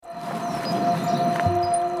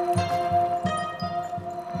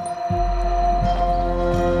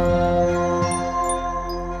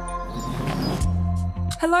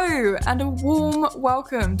and a warm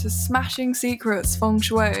welcome to Smashing Secrets Feng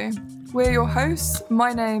Shui. We're your hosts.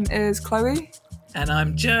 My name is Chloe. And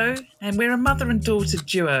I'm Joe, and we're a mother and daughter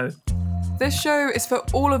duo. This show is for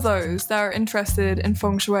all of those that are interested in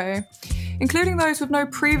Feng Shui, including those with no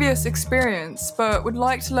previous experience but would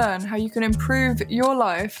like to learn how you can improve your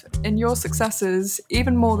life and your successes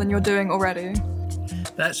even more than you're doing already.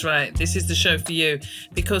 That's right, this is the show for you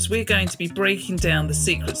because we're going to be breaking down the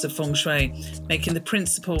secrets of Feng Shui, making the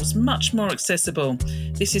principles much more accessible.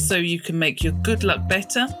 This is so you can make your good luck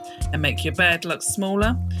better and make your bad luck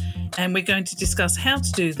smaller. And we're going to discuss how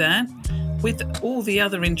to do that with all the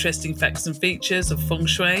other interesting facts and features of Feng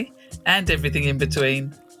Shui and everything in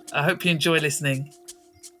between. I hope you enjoy listening.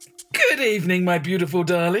 Good evening, my beautiful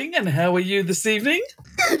darling, and how are you this evening?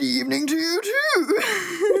 Good evening to you too.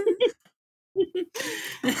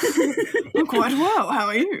 I'm quite well. How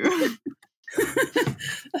are you?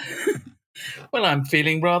 Well, I'm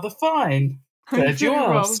feeling rather fine. Glad you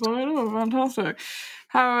asked. Oh, fantastic.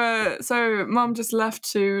 How? So, Mum just left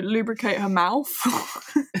to lubricate her mouth.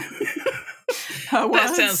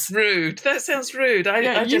 That sounds rude.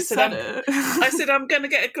 I just said it. I said I'm going to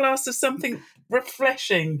get a glass of something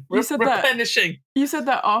refreshing, replenishing. You said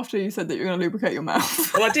that after you said that you were going to lubricate your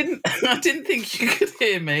mouth. Well, I didn't think you could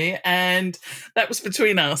hear me, and that was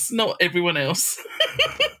between us, not everyone else.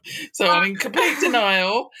 So I'm in complete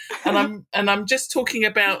denial, and I'm just talking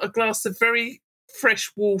about a glass of very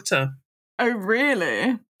fresh water. Oh,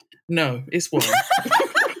 really? No, it's wine.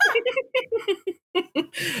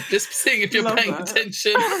 Just seeing if you're paying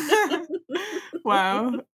attention.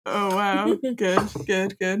 Wow. Oh, wow. Good.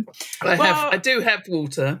 I do have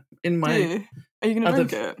water in my... Are you going to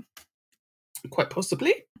drink it? Quite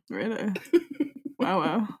possibly. Really?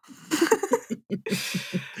 Wow.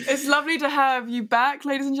 It's lovely to have you back,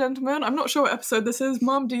 ladies and gentlemen. I'm not sure what episode this is.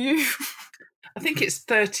 Mum, do you? I think it's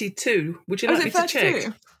 32. Would you like me to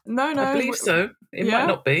check? No. I believe so. It might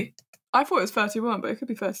not be. I thought it was 31, but it could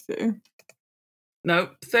be 32. No,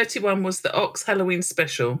 31 was the Ox Halloween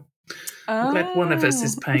special. I'm glad one of us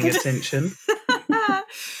is paying attention.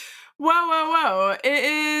 Well. It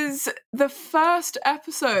is the first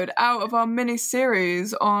episode out of our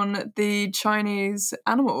mini-series on the Chinese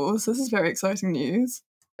animals. This is very exciting news.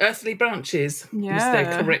 Earthly branches is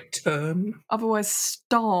their correct term. Otherwise,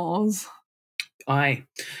 stars. Aye.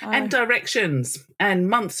 And directions and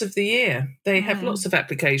months of the year. They have lots of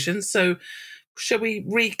applications. So shall we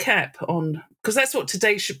recap on... Because that's what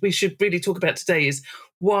we should really talk about today is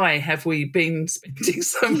why have we been spending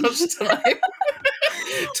so much time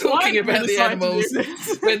talking about the animals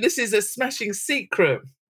when this is a smashing secret?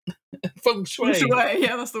 Feng Shui.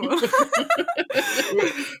 Yeah, that's the one.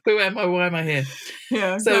 Who am I? Why am I here?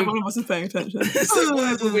 Yeah, so one of us is paying attention. So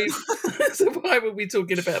why were we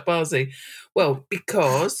talking about Bazi? Well,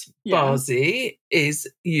 because Bazi is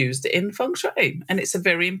used in Feng Shui and it's a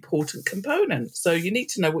very important component. So you need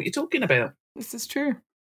to know what you're talking about. This is true.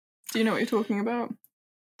 Do you know what you're talking about?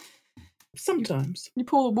 Sometimes. You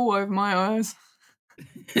pull the wool over my eyes.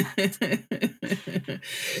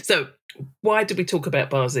 So, why do we talk about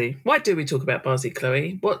Bazi? Why do we talk about Bazi,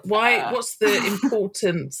 Chloe? What's the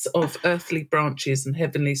importance of earthly branches and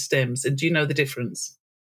heavenly stems? And do you know the difference?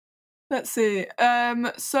 Let's see.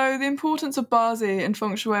 So the importance of Bazi in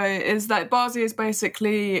Feng Shui is that Bazi is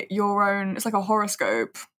basically your own. It's like a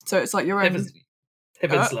horoscope. So it's like your own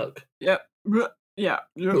heaven's luck. Yep. Yeah.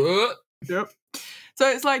 Yep. So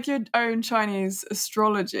it's like your own Chinese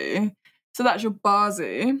astrology. So that's your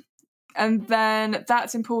Bazi. And then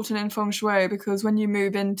that's important in Feng Shui because when you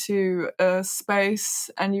move into a space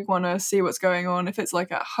and you want to see what's going on, if it's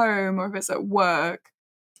like at home or if it's at work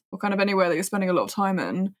or kind of anywhere that you're spending a lot of time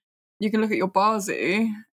in, you can look at your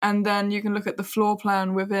Bazi and then you can look at the floor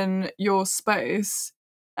plan within your space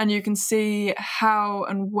and you can see how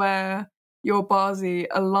and where your Bazi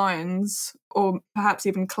aligns or perhaps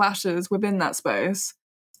even clashes within that space.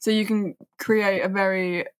 So you can create a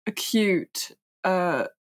very acute ponification?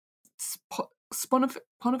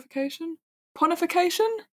 Ponification?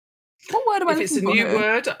 What word am I looking for? If it's a new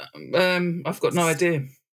word, I've got no idea.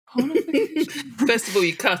 First of all,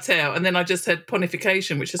 you cut out, and then I just said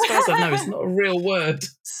ponification, which as far as I know is not a real word.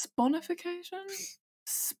 Sponification?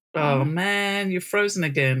 Oh man, you're frozen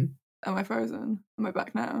again. Am I frozen? Am I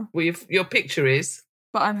back now? Well, your picture is.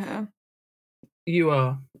 But I'm here. You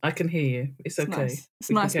are. I can hear you. It's okay. Nice. It's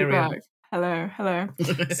nice to be back. Hello.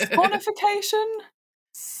 Sponification?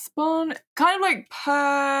 Kind of like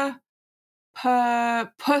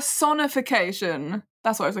personification.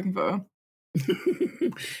 That's what I was looking for.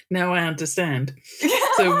 Now I understand.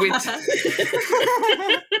 So what does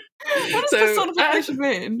personification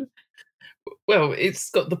mean? Well, it's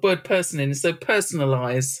got the word person in, so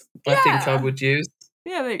personalise, I think I would use.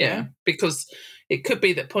 Yeah, there you go. Because it could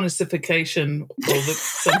be that pontification or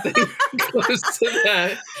something close to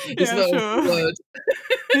that is not a word.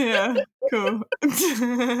 Yeah, cool.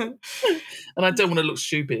 And I don't want to look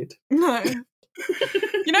stupid. No.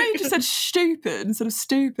 You just said stupid instead of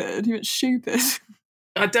stupid. You went stupid.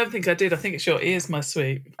 I don't think I did. I think it's your ears, my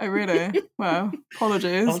sweet. Oh, really? Wow.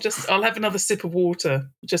 Apologies. I'll have another sip of water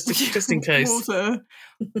just in case.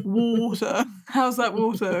 Water. How's that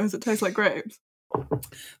water? Does it taste like grapes?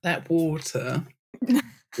 That water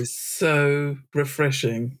is so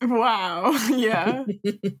refreshing. Wow. Yeah.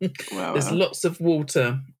 Wow. There's lots of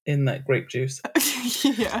water in that grape juice.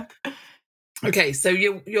 Yeah. Okay, so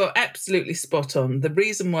you're absolutely spot on. The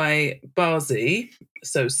reason why Bazi,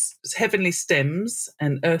 so heavenly stems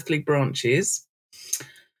and earthly branches,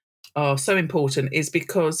 are so important is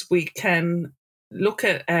because we can look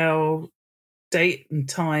at our date and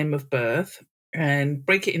time of birth and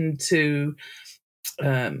break it into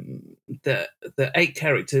the 8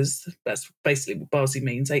 characters. That's basically what Bazi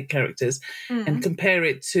means, 8 characters, and compare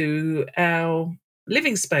it to our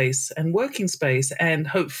living space and working space, and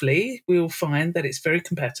hopefully we'll find that it's very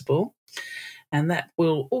compatible, and that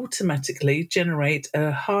will automatically generate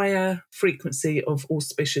a higher frequency of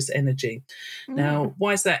auspicious energy. Now,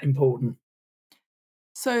 why is that important?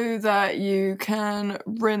 So that you can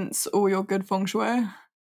rinse all your good feng shui.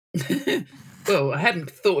 Well, I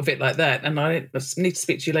hadn't thought of it like that, and I need to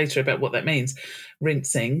speak to you later about what that means,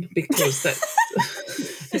 rinsing, because that's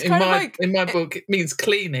in my book it means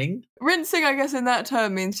cleaning. Rinsing, I guess, in that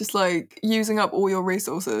term means just like using up all your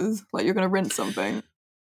resources, like you're going to rinse something.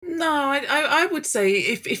 No, I would say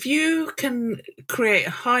if you can create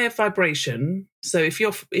a higher vibration. So if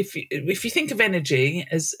you think of energy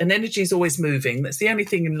as an energy is always moving, that's the only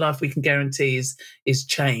thing in life we can guarantee is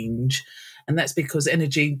change. And that's because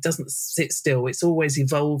energy doesn't sit still. It's always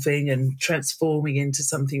evolving and transforming into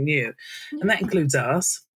something new. And that includes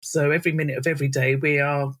us. So every minute of every day, we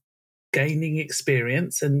are gaining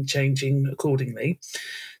experience and changing accordingly.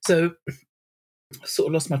 So I sort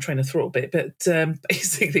of lost my train of thought a bit. But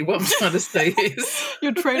basically what I'm trying to say is...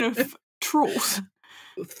 Your train of thought.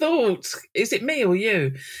 Thought. Is it me or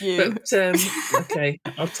you? You. But, okay,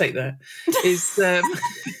 I'll take that.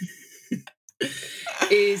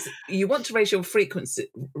 Is you want to raise your frequency,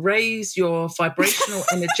 raise your vibrational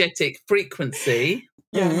energetic frequency.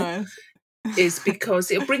 Yeah, nice. Is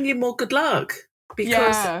because it'll bring you more good luck.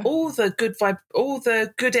 Because all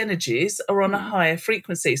the good energies are on a higher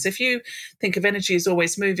frequency. So if you think of energy as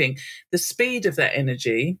always moving, the speed of that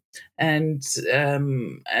energy, and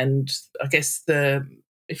I guess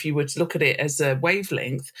if you were to look at it as a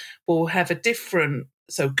wavelength, will have a different.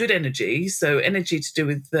 So good energy, so energy to do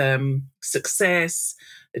with success,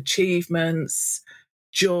 achievements,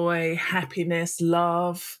 joy, happiness,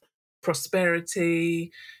 love,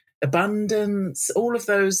 prosperity, abundance, all of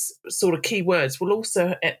those sort of key words will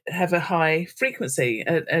also have a high frequency,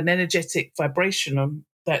 an energetic vibration on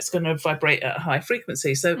that's going to vibrate at a high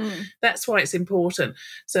frequency. So that's why it's important.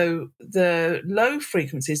 So the low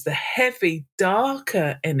frequencies, the heavy,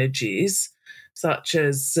 darker energies, such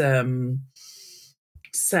as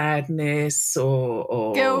sadness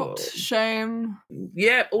or guilt, shame.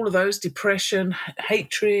 Yeah, all of those, depression,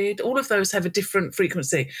 hatred, all of those have a different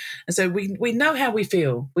frequency. And so we know how we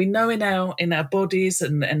feel. We know in our bodies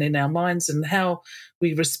and in our minds, and how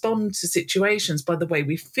we respond to situations by the way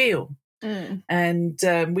we feel. And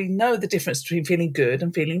we know the difference between feeling good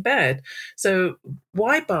and feeling bad. So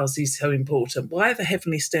why Bazi is so important, why the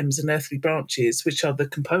heavenly stems and earthly branches, which are the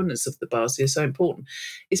components of the Bazi, are so important,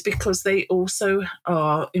 is because they also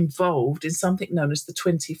are involved in something known as the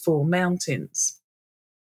 24 mountains.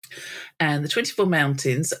 And the 24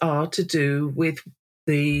 mountains are to do with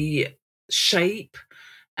the shape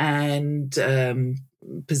and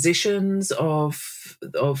positions of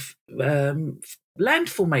land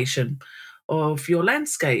formation of your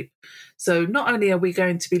landscape. So not only are we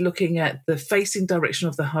going to be looking at the facing direction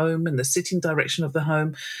of the home and the sitting direction of the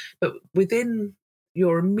home, but within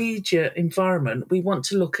your immediate environment, we want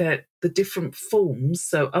to look at the different forms,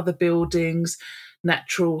 so other buildings,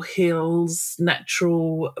 natural hills,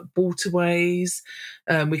 natural waterways.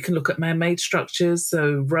 We can look at man-made structures,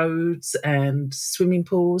 so roads and swimming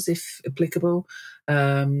pools, if applicable.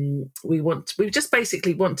 We just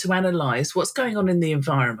basically want to analyse what's going on in the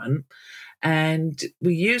environment, and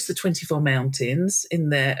we use the 24 mountains in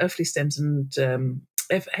their earthly stems and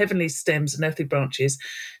heavenly stems and earthly branches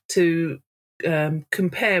to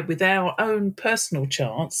compare with our own personal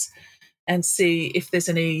charts and see if there's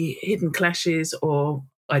any hidden clashes or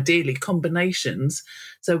ideally combinations.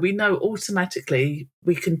 So we know automatically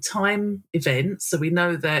we can time events. So we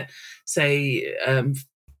know that, say,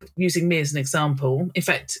 using me as an example, in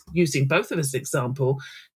fact, using both of us as an example,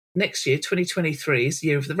 next year, 2023, is the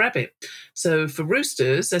year of the rabbit. So for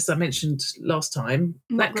roosters, as I mentioned last time,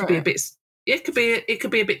 that could be a bit. It could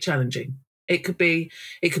be a bit challenging. It could be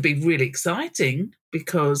really exciting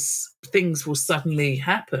because things will suddenly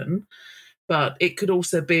happen, but it could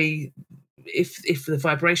also be if the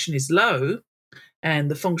vibration is low and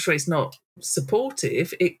the feng shui is not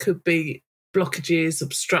supportive, it could be blockages,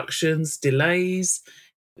 obstructions, delays.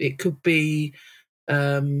 It could be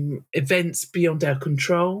events beyond our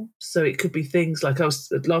control. So it could be things like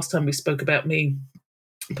last time we spoke about me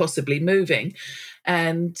possibly moving.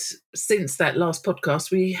 And since that last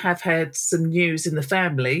podcast, we have had some news in the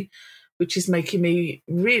family, which is making me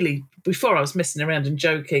really, before I was messing around and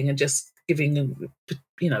joking and just giving,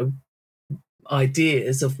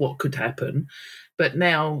 ideas of what could happen. But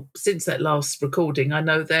now, since that last recording, I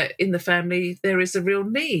know that in the family, there is a real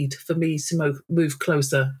need for me to move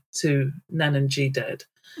closer to Nan and G-Dad.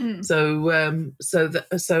 So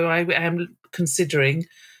I am considering,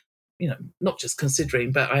 not just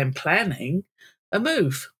considering, but I am planning a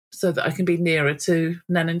move so that I can be nearer to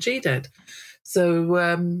Nan and G-Dad.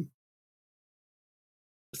 So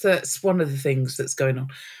that's one of the things that's going on.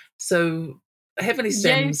 So Heavenly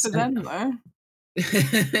Stems. Yay for them, though.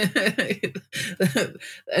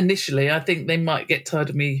 Initially, I think they might get tired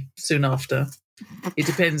of me soon after. It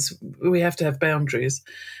depends. We have to have boundaries.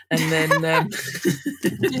 And then...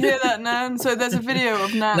 Did you hear that, Nan? So there's a video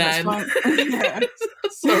of Nan. Nan.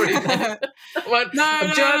 Sorry, Nan.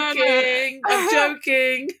 I'm joking. I'm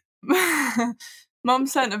joking. Mum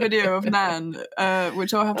sent a video of Nan,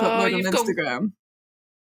 which I'll have to upload on Instagram.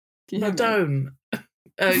 No, don't.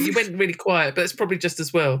 You went really quiet, but it's probably just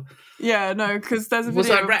as well. Yeah, no, because there's a video. Was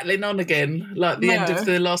I rattling on again, like the end of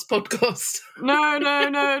the last podcast? No.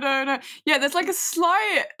 Yeah, there's like a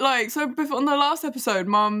slight, so before, on the last episode,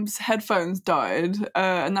 Mum's headphones died,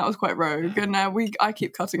 and that was quite rogue. And now I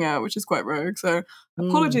keep cutting out, which is quite rogue. So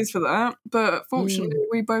apologies for that. But fortunately,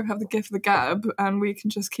 we both have the gift of the gab, and we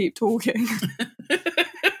can just keep talking. Who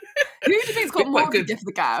do you think's got more of the gift of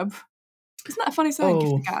the gab? Isn't that a funny saying?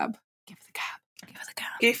 Gift of the gab. Gift of the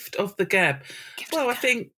gab. Gift of the gab. Well, I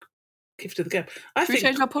think gift of the gab. Should we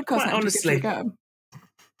change our podcast name honestly, to Gift of the Gab?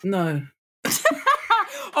 No.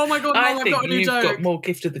 Oh my god! I I've think got a new you've joke. got more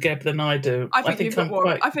gift of the gab than I do. I think you've got more.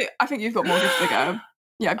 I think you've got more gift of the gab.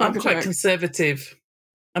 Yeah, I'm quite conservative.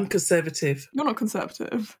 I'm conservative. You're not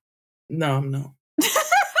conservative. No, I'm not.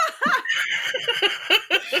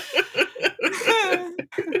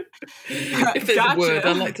 If there's a word,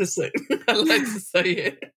 I like to say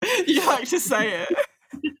it. You like to say it.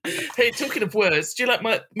 Hey, talking of words, do you like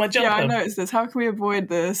my jumper? Yeah, I noticed this. How can we avoid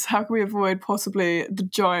this? How can we avoid possibly the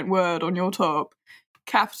giant word on your top?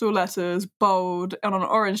 Capital letters, bold, and on an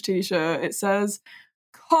orange t-shirt, it says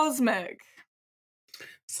cosmic.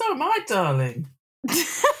 So am I, darling.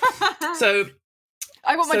 So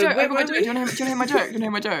I got my joke. Do you want to hear my joke? Do you want to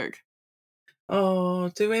hear my joke? Oh,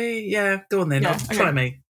 do we? Yeah, go on then. Yeah, try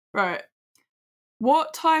me. Right.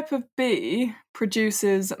 What type of bee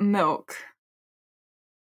produces milk?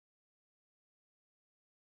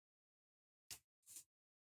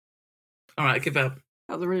 All right, give up.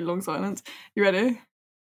 That was a really long silence. You ready?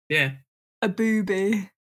 Yeah. A booby.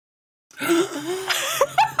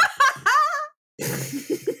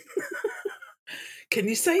 Can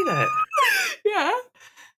you say that? Yeah,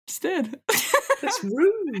 just did. That's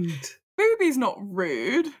rude. Booby's not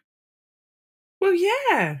rude. Well,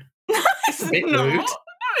 yeah. It's a bit rude. No,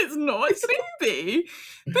 it's not. It's booby.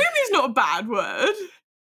 Booby's not a bad word.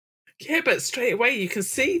 Yeah, but straight away you can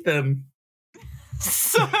see them.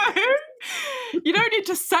 So, you don't need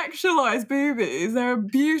to sexualise boobies. They're a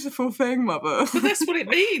beautiful thing, mother. But that's what it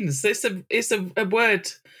means. It's a word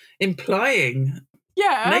implying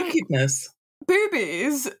nakedness.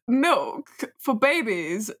 Boobies, milk for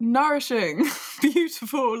babies, nourishing,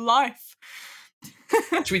 beautiful life.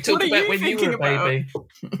 Should we talk about when you were a baby?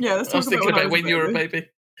 Yeah, let's talk I was thinking about when you were a baby.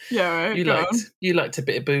 Yeah, right. You liked a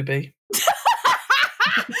bit of booby.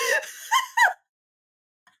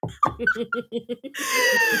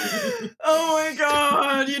 Oh my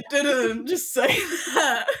god, you didn't just say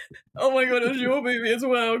that. Oh my god, it was your baby as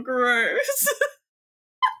well. Gross.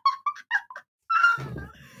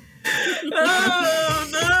 Oh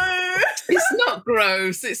no. It's not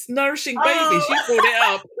gross. It's nourishing babies. You brought it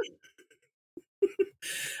up.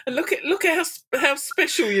 And look at how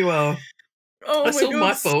special you are. Oh That's my all god,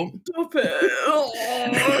 my fault. Stop it. Oh.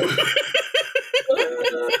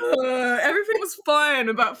 Everything was fine fine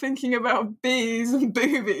about thinking about bees and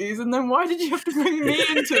boobies, and then why did you have to bring me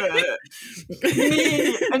into it?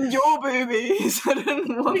 Me and your boobies. I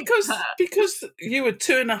didn't want because you were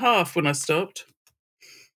 2.5 when I stopped.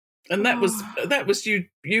 And that was you.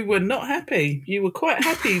 You were not happy. You were quite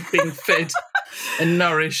happy being fed and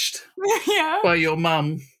nourished by your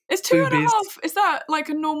mum. Is 2.5? Is that like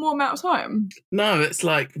a normal amount of time? No, it's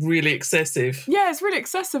like really excessive. Yeah, it's really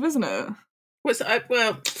excessive, isn't it?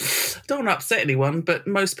 Well, don't want to upset anyone, but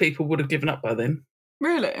most people would have given up by then.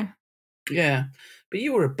 Really? Yeah, but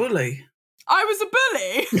you were a bully. I was a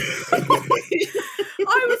bully.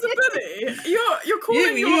 I was a bully. You're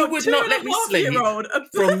calling you would not let me sleep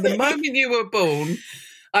from the moment you were born.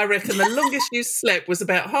 I reckon the longest you slept was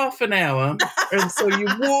about half an hour, and so you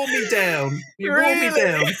wore me down. You wore me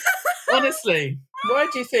down. Honestly, why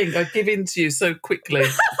do you think I give in to you so quickly?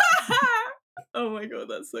 Oh my God,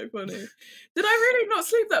 that's so funny. Did I really not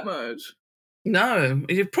sleep that much? No,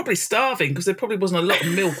 you're probably starving because there probably wasn't a lot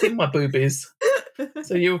of milk in my boobies.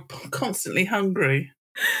 So you were constantly hungry.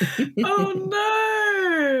 Oh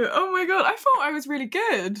no! Oh my God, I thought I was really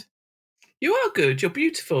good. You are good. You're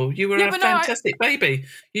beautiful. You were a fantastic baby.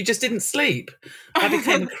 You just didn't sleep. I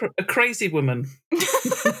became a crazy woman.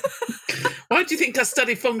 Why do you think I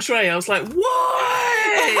studied Feng Shui? I was like,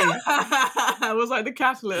 why? I was like the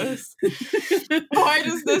catalyst. Why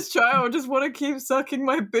does this child just want to keep sucking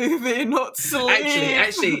my boobie and not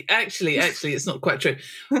sleep? Actually, it's not quite true.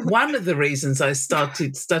 One of the reasons I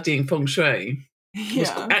started studying Feng Shui was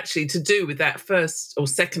actually to do with that first or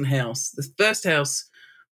second house. The first house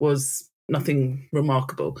was nothing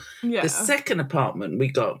remarkable. Yeah. The second apartment we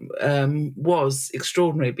got was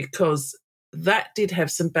extraordinary because that did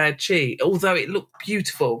have some bad chi, although it looked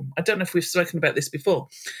beautiful. I don't know if we've spoken about this before,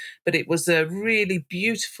 but it was a really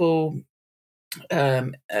beautiful,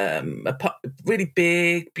 really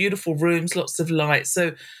big, beautiful rooms, lots of light.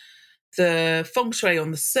 So the feng shui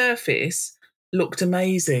on the surface looked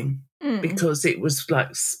amazing because it was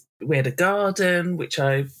like we had a garden, which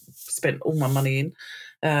I spent all my money in.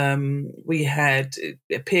 It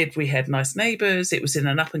appeared we had nice neighbours. It was in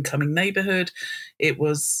an up and coming neighbourhood. It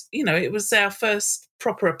was our first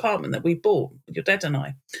proper apartment that we bought, your dad and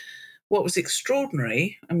I. What was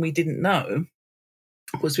extraordinary, and we didn't know,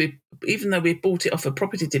 was even though we bought it off a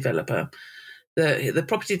property developer, the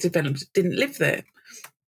property developer didn't live there.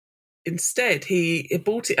 Instead, he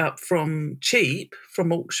bought it up from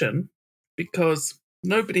auction because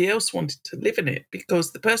nobody else wanted to live in it,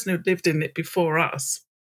 because the person who lived in it before us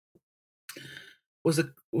was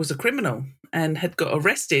a criminal and had got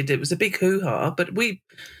arrested. It was a big hoo-ha, but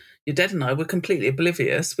your dad and I were completely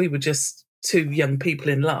oblivious. We were just two young people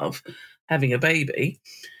in love having a baby.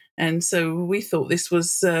 And so we thought this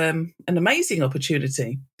was an amazing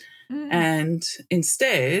opportunity. And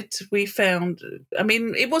instead we found,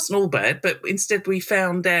 it wasn't all bad, but instead we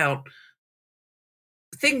found out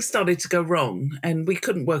things started to go wrong and we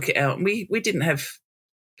couldn't work it out. And we didn't have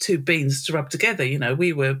two beans to rub together.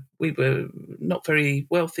 We were not very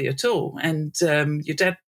wealthy at all. And your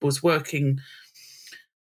dad was working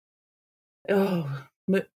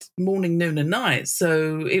morning, noon and night.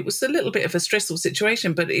 So it was a little bit of a stressful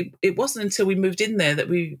situation, but it wasn't until we moved in there that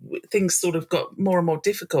things sort of got more and more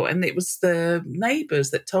difficult. And it was the neighbours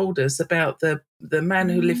that told us about the man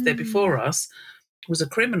who lived there before us was a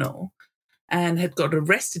criminal and had got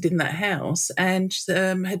arrested in that house and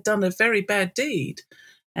had done a very bad deed.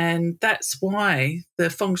 And that's why the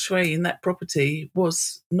feng shui in that property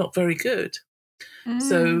was not very good.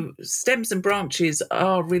 So stems and branches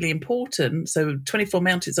are really important. So 24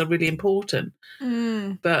 mountains are really important.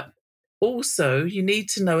 But also you need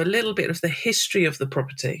to know a little bit of the history of the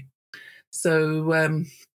property. So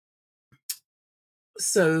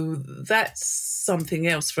that's something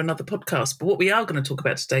else for another podcast. But what we are going to talk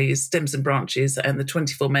about today is stems and branches and the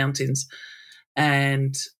 24 mountains.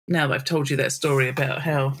 And now that I've told you that story about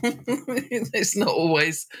how it's not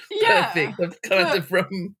always perfect, I've kind of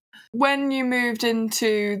when you moved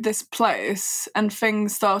into this place and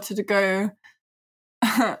things started to go,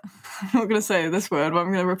 I'm not going to say this word, but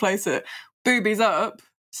I'm going to replace it, boobies up.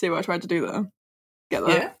 See what I tried to do there? Get that?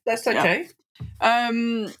 Yeah, that's okay.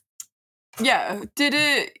 Did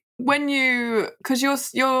it, when you, because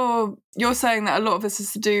you're saying that a lot of this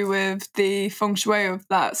is to do with the feng shui of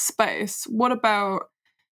that space. What about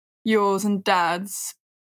yours and Dad's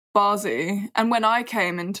Bazi? And when I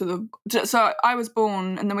came so I was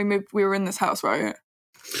born and then we were in this house, right?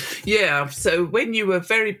 Yeah, so when you were a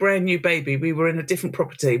very brand new baby, we were in a different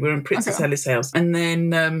property. We were in Princess Alice's house. And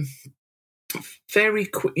then very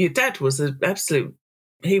quick, your dad was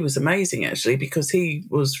he was amazing actually, because he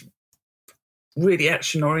was really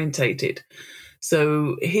action orientated.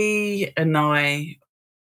 So he and I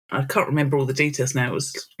can't remember all the details now, it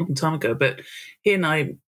was a long time ago, but he and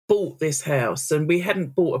I bought this house, and we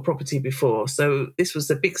hadn't bought a property before. So this was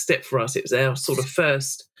a big step for us. It was our sort of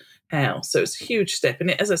first house. So it's a huge step.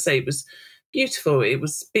 And as I say, it was beautiful. It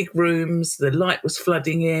was big rooms. The light was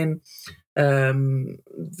flooding in.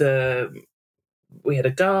 We had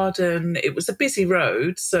a garden. It was a busy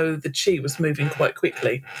road, so the chi was moving quite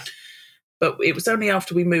quickly. But it was only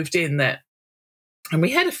after we moved in that, and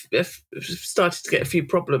we had started to get a few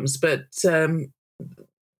problems, but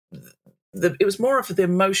it was more of the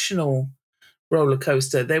emotional roller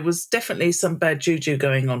coaster. There was definitely some bad juju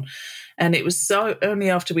going on. And it was only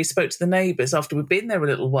after we spoke to the neighbours, after we'd been there a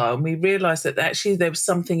little while, and we realised that actually there was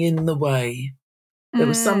something in the way. There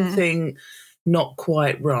was something not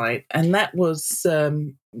quite right. And that was,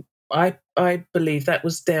 I believe that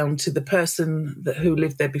was down to the person who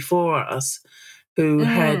lived there before us, who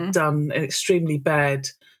had done an extremely bad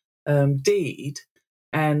deed,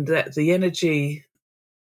 and that the energy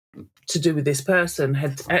to do with this person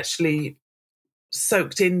had actually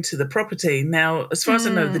soaked into the property. Now, as far as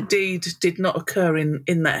I know, the deed did not occur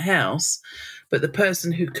in that house, but the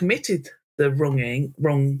person who committed the wrong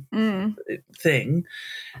thing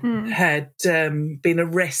had been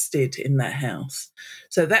arrested in that house.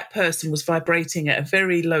 So that person was vibrating at a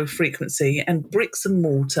very low frequency, and bricks and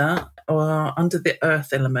mortar are under the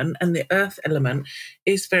earth element, and the earth element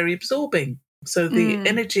is very absorbing. So the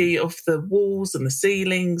energy of the walls and the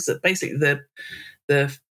ceilings, basically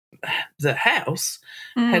the house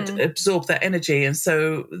had absorbed that energy. And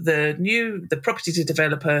so the property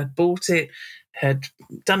developer bought it, had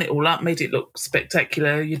done it all up, made it look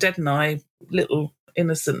spectacular. Your dad and I, little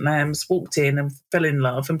innocent lambs, walked in and fell in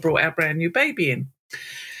love and brought our brand new baby in.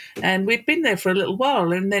 And we'd been there for a little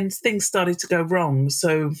while, and then things started to go wrong.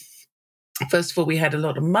 So first of all, we had a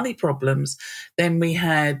lot of money problems. Then we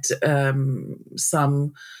had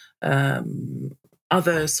some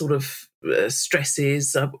other sort of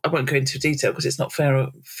stresses. I won't go into detail because it's not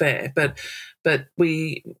fair. But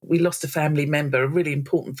we lost a family member, a really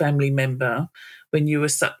important family member, when you were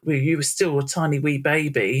still a tiny wee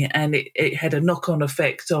baby, and it had a knock-on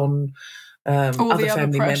effect on all other the other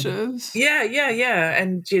family pressures. members. Yeah.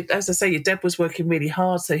 And as I say, your dad was working really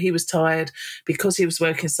hard, so he was tired. Because he was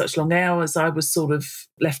working such long hours, I was sort of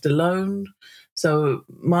left alone. So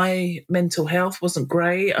my mental health wasn't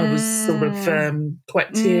great. I was sort of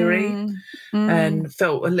quite teary and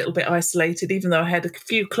felt a little bit isolated, even though I had a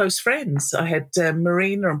few close friends. I had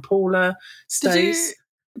Marina and Paula, Stace.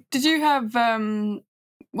 Did you have,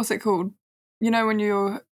 what's it called? You know, when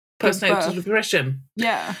you're... Postnatal depression.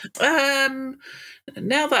 Yeah.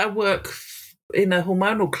 Now that I work in a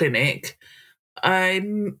hormonal clinic, I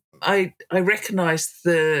recognise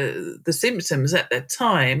the symptoms. At that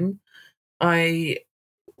time, I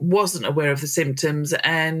wasn't aware of the symptoms,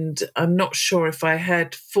 and I'm not sure if I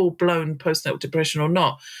had full-blown postnatal depression or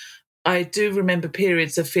not. I do remember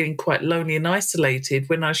periods of feeling quite lonely and isolated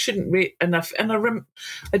when I shouldn't enough. And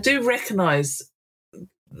I do recognise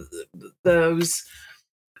those.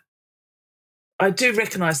 I do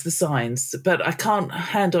recognise the signs, but I can't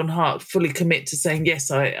hand on heart fully commit to saying, yes,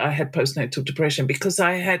 I had postnatal depression, because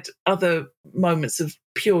I had other moments of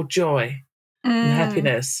pure joy and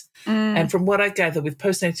happiness. And from what I gather with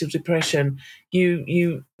postnatal depression,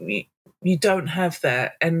 you don't have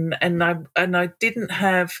that. And I didn't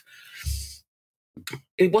have,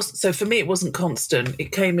 it wasn't, so for me, it wasn't constant.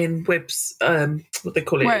 It came in webs, what they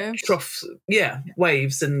call it? Waves. Troughs. Yeah,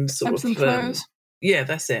 waves and sort Ebbs of. and flows. Yeah,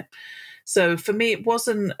 that's it. So for me, it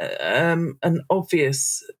wasn't an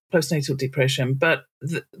obvious postnatal depression, but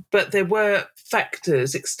there were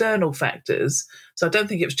factors, external factors. So I don't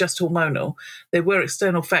think it was just hormonal. There were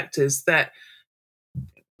external factors that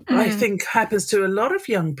I think happens to a lot of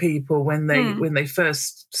young people when they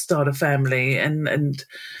first start a family and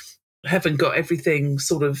haven't got everything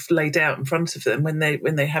sort of laid out in front of them when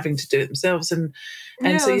they're having to do it themselves. And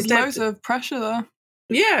so there's loads of pressure there.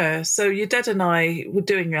 Yeah, so your dad and I were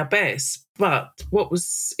doing our best, but what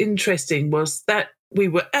was interesting was that we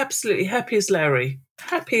were absolutely happy as Larry,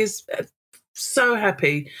 so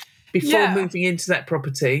happy before moving into that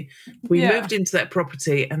property. We moved into that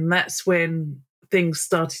property, and that's when things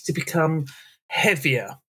started to become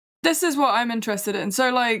heavier. This is what I'm interested in. So,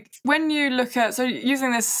 like, when you look at,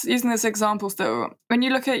 using this example still, when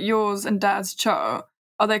you look at yours and Dad's chart,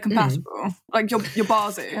 are they compatible? Like your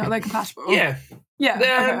Bazi, are they compatible? Yeah.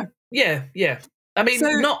 Yeah. Okay. Yeah. I mean,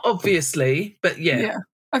 not obviously, but yeah. Yeah.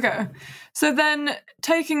 Okay. So then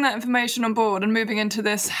taking that information on board and moving into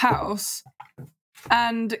this house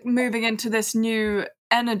and moving into this new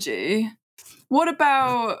energy, what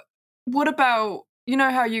about what about, you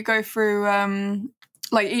know how you go through,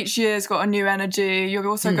 like each year's got a new energy. You're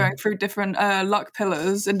also going through different luck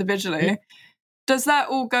pillars individually. Does that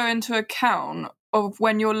all go into account of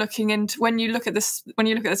when you look at this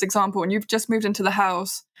example and you've just moved into the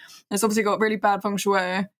house? It's obviously got really bad feng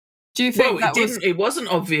shui. Do you think it wasn't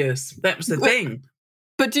obvious. That was the thing.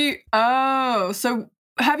 But so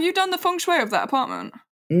have you done the feng shui of that apartment?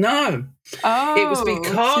 No. Oh, it was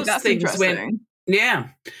because that's things went. Yeah.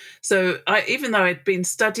 So even though I'd been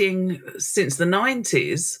studying since the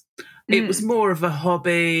 90s, it was more of a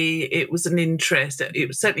hobby. It was an interest.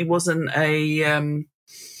 It certainly wasn't a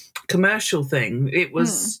commercial thing. It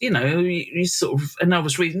was, you sort of, and I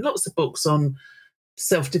was reading lots of books on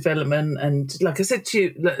self-development. And like I said to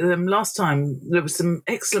you last time, there were some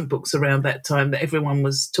excellent books around that time that everyone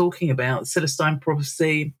was talking about. Celestine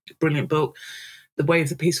Prophecy, brilliant book. The Way of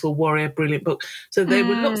the Peaceful Warrior, brilliant book. So there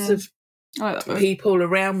were lots of people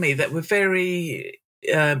around me that were very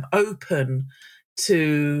open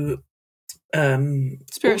to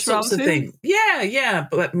all sorts of things. Yeah,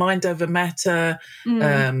 but mind over matter,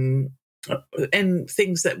 and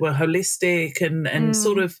things that were holistic and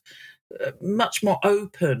sort of much more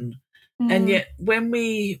open. And yet when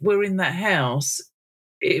we were in that house,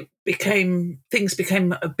 things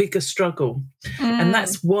became a bigger struggle. And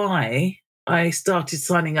that's why I started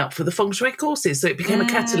signing up for the Feng Shui courses. So it became a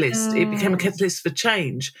catalyst. It became a catalyst for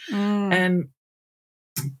change. And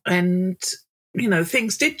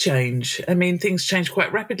things did change. I mean, things changed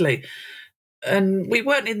quite rapidly. And we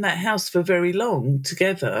weren't in that house for very long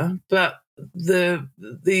together, but the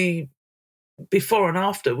before and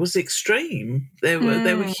after was extreme. There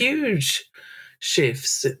were huge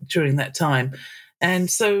shifts during that time. And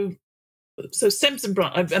so stems and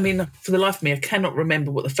branches, I mean, for the life of me, I cannot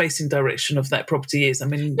remember what the facing direction of that property is. I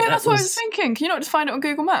mean, that's what I was thinking. Can you not just find it on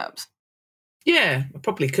Google Maps? Yeah, I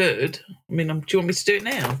probably could. I mean, do you want me to do it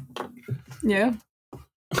now? Yeah.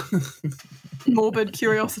 Morbid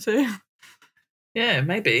curiosity. Yeah,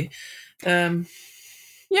 maybe.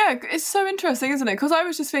 Yeah, it's so interesting, isn't it? Because I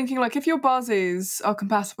was just thinking, like, if your Bazis are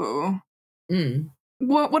compatible,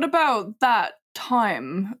 what about that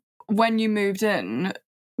time when you moved in?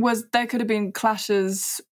 There could have been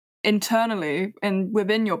clashes internally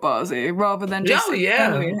within your Bazi rather than just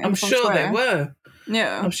I'm sure there were.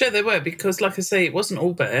 Yeah, I'm sure there were, because like I say, it wasn't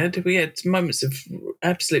all bad. We had moments of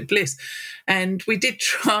absolute bliss, and we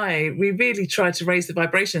really tried to raise the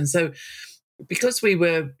vibration. So because we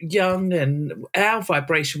were young and our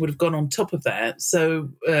vibration would have gone on top of that. So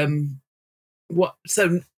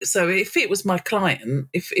so if it was my client,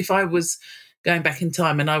 if I was going back in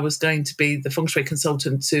time and I was going to be the feng shui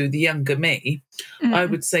consultant to the younger me, I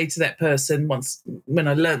would say to that person, when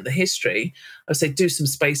I learned the history, I would say, do some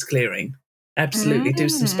space clearing. Absolutely, do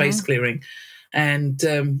some space clearing. And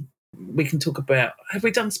we can talk about, have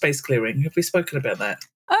we done space clearing? Have we spoken about that?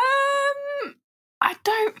 I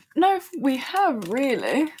don't know if we have,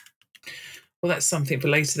 really. Well, that's something for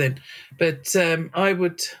later then. But I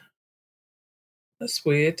would... That's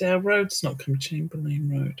weird. Our road's not come Chamberlain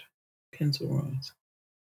Road. Kensal Road.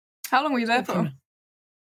 How long were you there for? Look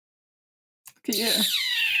at you.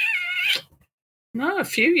 No, a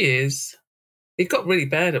few years. It got really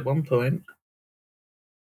bad at one point.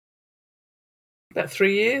 About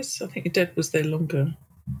 3 years. I think your dad was there longer.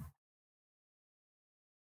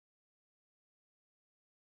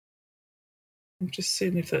 I'm just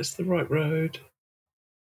seeing if that's the right road.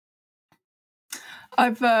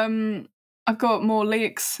 I've got more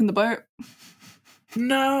leaks in the boat.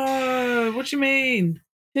 No, what do you mean?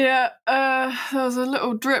 Yeah, there was a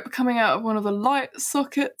little drip coming out of one of the light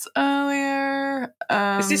sockets earlier.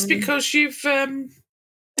 Is this because you've...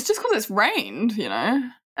 It's just because it's rained,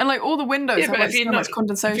 and like all the windows have so much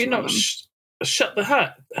condensation. Have you not shut the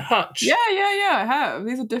hutch? Yeah, I have.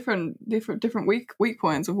 These are different weak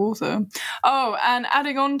points of water. Oh, and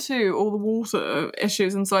adding on to all the water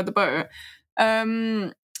issues inside the boat,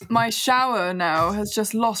 my shower now has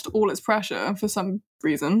just lost all its pressure for some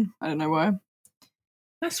reason. I don't know why.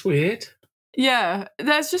 That's weird. Yeah,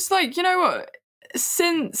 there's just like, you know what?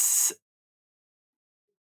 Since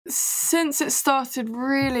it started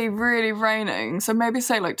really, really raining, so maybe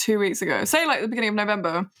say like 2 weeks ago, say like the beginning of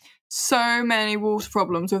November, so many water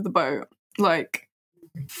problems with the boat, like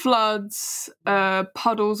floods,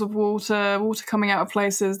 puddles of water coming out of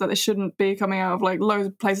places that they shouldn't be coming out of, like loads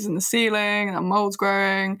of places in the ceiling, and mold's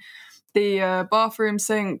growing. The bathroom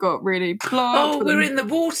sink got really blocked. Oh, we're in the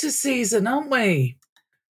water season, aren't we?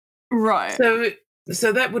 Right.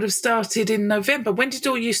 So that would have started in November. When did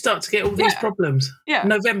all you start to get all these problems? Yeah.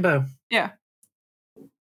 November. Yeah.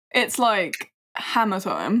 It's like hammer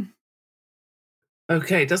time.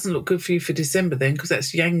 Okay, it doesn't look good for you for December then, because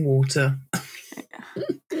that's yang water.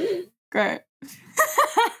 Great.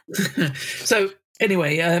 So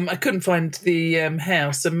anyway, I couldn't find the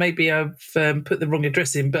house, and maybe I've put the wrong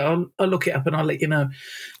address in, but I'll look it up and I'll let you know.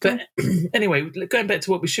 But anyway, going back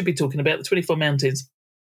to what we should be talking about, the 24 mountains.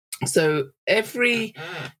 So every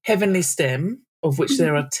heavenly stem, of which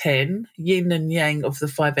there are 10, yin and yang of the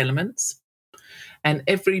 5 elements, and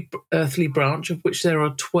every earthly branch, of which there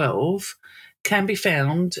are 12, can be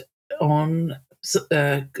found on sort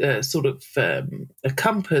of a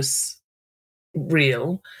compass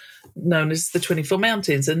reel known as the 24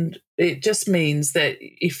 mountains. And it just means that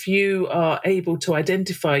if you are able to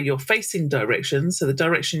identify your facing direction, so the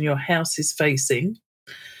direction your house is facing,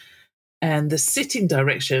 and the sitting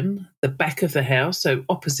direction, the back of the house, so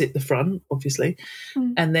opposite the front, obviously.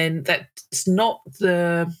 And then that's not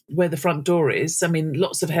where the front door is. I mean,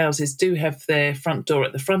 lots of houses do have their front door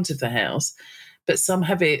at the front of the house, but some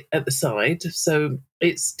have it at the side. So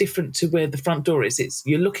it's different to where the front door is.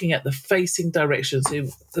 You're looking at the facing direction.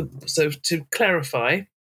 So to clarify,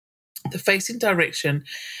 the facing direction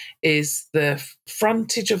is the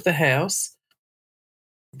frontage of the house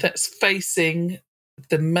that's facing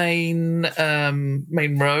the main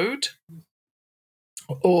road,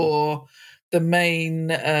 or the main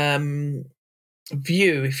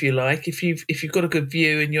view, if you like. If you've got a good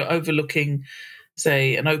view and you're overlooking,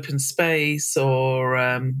 say, an open space or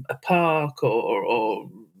a park, or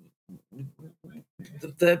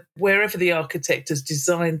wherever the architect has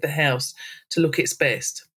designed the house to look its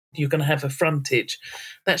best, you're going to have a frontage.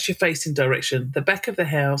 That's your facing direction. The back of the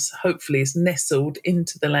house, hopefully, is nestled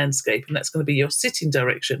into the landscape, and that's going to be your sitting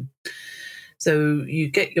direction. So you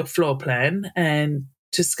get your floor plan and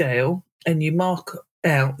to scale, and you mark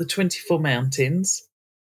out the 24 mountains,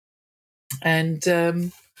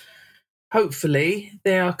 and hopefully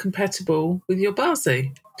they are compatible with your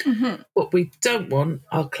Bazi. What we don't want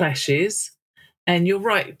are clashes. And you're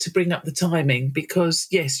right to bring up the timing, because,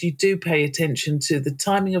 yes, you do pay attention to the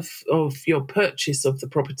timing of your purchase of the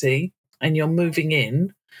property and you're moving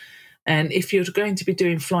in. And if you're going to be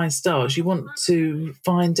doing flying stars, you want to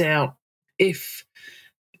find out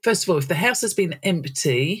first of all, if the house has been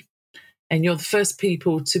empty and you're the first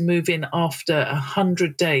people to move in after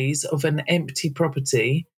 100 days of an empty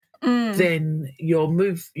property, then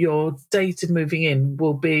your date of moving in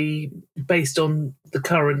will be based on the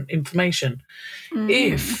current information.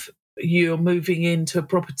 If you're moving into a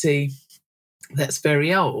property that's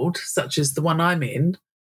very old, such as the one I'm in,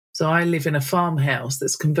 so I live in a farmhouse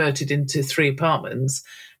that's converted into 3 apartments,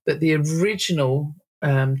 but the original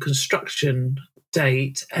construction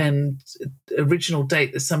date and original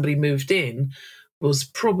date that somebody moved in was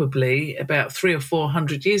probably about 300 or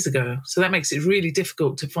 400 years ago. So that makes it really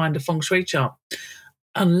difficult to find a feng shui chart,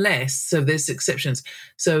 so there's exceptions.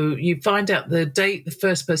 So you find out the date the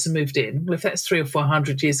first person moved in. Well, if that's 300 or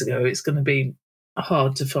 400 years ago, it's going to be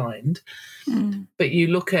hard to find. But you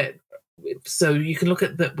look at, so you can look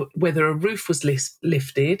at whether a roof was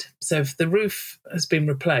lifted. So if the roof has been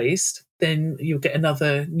replaced, then you'll get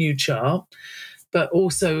another new chart. But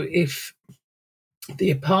also if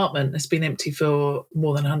the apartment has been empty for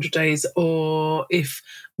more than 100 days, or if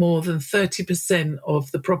more than 30%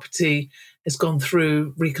 of the property has gone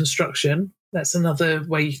through reconstruction, that's another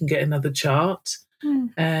way you can get another chart.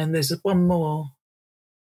 And there's one more.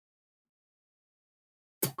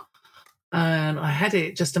 And I had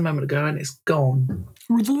it just a moment ago and it's gone.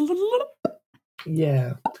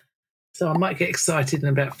 Yeah. So I might get excited in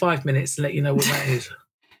about 5 minutes and let you know what that is.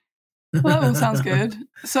 Well, that all sounds good.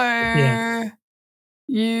 So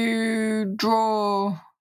you draw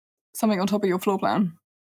something on top of your floor plan?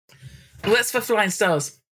 Well, that's for flying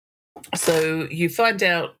stars. So you find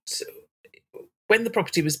out when the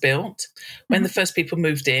property was built, when the first people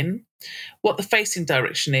moved in, what the facing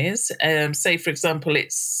direction is. Say, for example,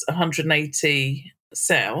 it's 180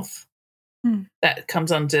 south. That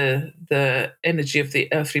comes under the energy of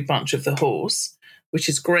the earthly branch of the horse, which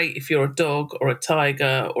is great if you're a dog or a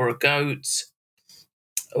tiger or a goat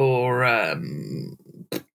or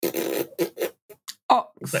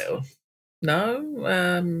ox.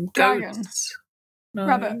 No, dragon. Goats. No.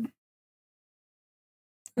 Rabbit.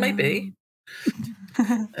 Maybe.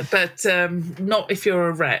 But not if you're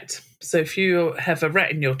a rat. So if you have a rat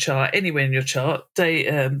in your chart, anywhere in your chart,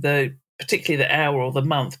 particularly the hour or the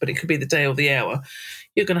month, but it could be the day or the hour,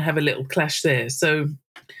 you're going to have a little clash there. So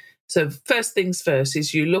first things first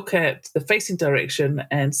is you look at the facing direction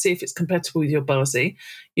and see if it's compatible with your Bazi.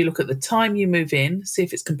 You look at the time you move in, see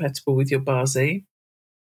if it's compatible with your Bazi.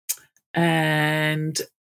 And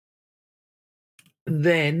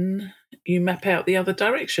then you map out the other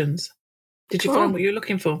directions. Did you Cool. find what you were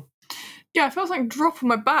looking for? Yeah, I felt something drop on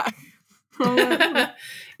my back.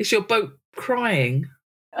 Is your boat crying?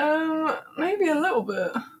 Maybe a little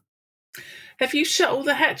bit. Have you shut all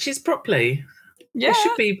the hatches properly? Yeah, They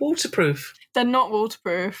should be waterproof. they're not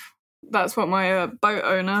waterproof. That's what my boat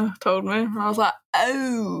owner told me. I was like,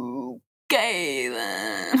 okay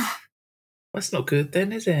then. That's not good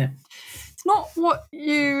then, is it? It's not what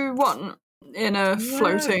you want in a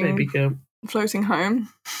Baby girl. floating home.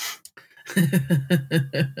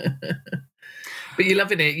 But you're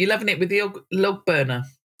loving it. You're loving it with the log burner.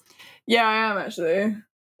 Yeah, I am actually.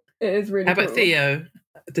 It is really How about cool. Theo?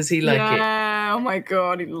 Does he like it? Yeah, oh my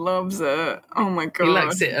god, he loves it. Oh my god. He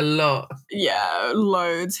likes it a lot. Yeah,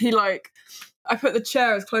 loads. I put the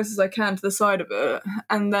chair as close as I can to the side of it,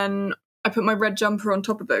 and then I put my red jumper on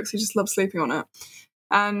top of it because he just loves sleeping on it.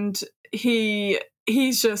 And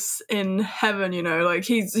he's just in heaven, you know, like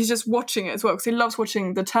he's just watching it as well because he loves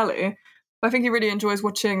watching the telly. I think he really enjoys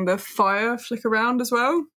watching the fire flick around as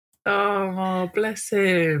well. Oh, bless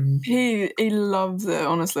him. He loves it,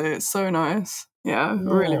 honestly. It's so nice. Yeah,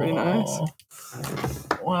 really, really nice.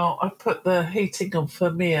 Well, I put the heating on for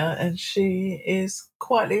Mia and she is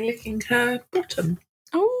quietly licking her bottom.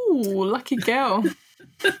 Oh, lucky girl.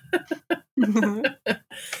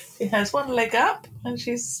 She has one leg up and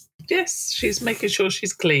she's making sure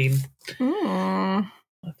she's clean. I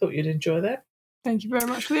thought you'd enjoy that. Thank you very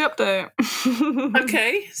much for the update.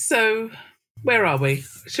 Okay, so where are we?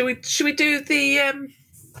 Shall we do the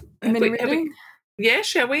Mini reading? Yeah,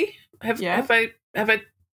 shall we? Have I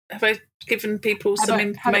given people some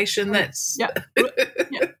information that's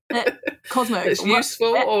cosmic, that's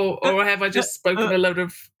useful, or have I just spoken a load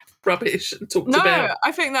of rubbish and talked about? No,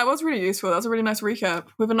 I think that was really useful. That was a really nice recap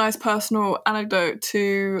with a nice personal anecdote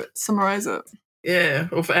to summarise it. Yeah,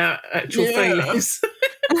 of our actual failings.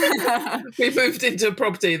 We moved into a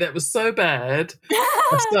property that was so bad.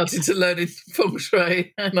 I started to learn in Feng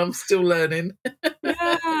Shui, and I'm still learning.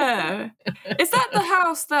 Yeah. Is that the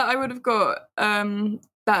house that I would have got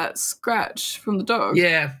that scratch from the dog?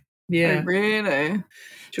 Yeah. Oh, really?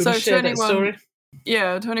 Do you want to share that story?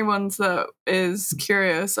 Yeah, to anyone that is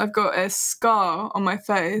curious, I've got a scar on my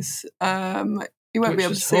face. You won't be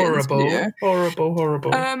able to see it in this video.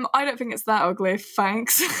 Horrible. I don't think it's that ugly,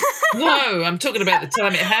 thanks. No, I'm talking about the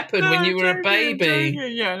time it happened when you were a baby.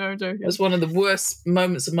 Joking. Yeah, no, I'm joking. It was one of the worst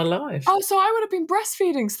moments of my life. Oh, so I would have been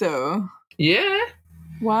breastfeeding still? Yeah.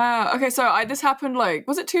 Wow. Okay, so this happened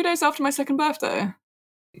was it 2 days after my second birthday?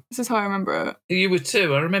 This is how I remember it. You were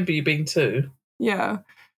 2. I remember you being 2. Yeah.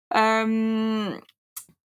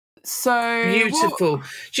 So beautiful.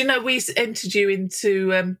 Do you know we entered you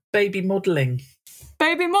into baby modelling?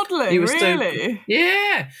 Baby modelling, really?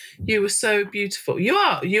 Yeah, you were so beautiful. You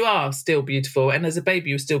are still beautiful, and as a baby,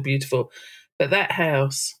 you were still beautiful. But that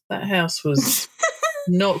house was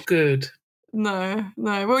not good. No.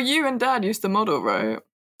 Well, you and Dad used to model, right?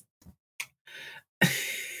 I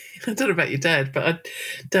don't know about your dad, but I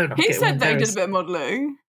don't. He said that he did a bit of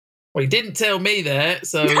modelling. Well, he didn't tell me that,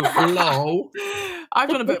 so lol. I've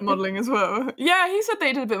done a bit of modelling as well. Yeah, he said that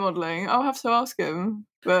he did a bit of modelling. I'll have to ask him.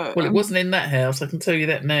 But it wasn't in that house. I can tell you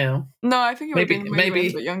that now. No, I think it would have been maybe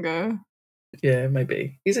a bit younger. Yeah,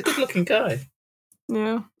 maybe. He's a good-looking guy.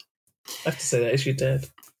 Yeah. I have to say that as your dad.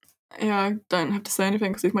 Yeah, I don't have to say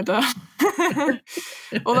anything because he's my dad.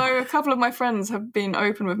 Although a couple of my friends have been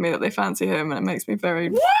open with me that they fancy him, and it makes me very...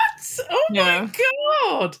 What? Oh my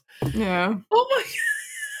God! Yeah. Oh my God!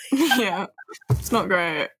 Yeah. It's not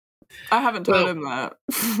great. I haven't told him that.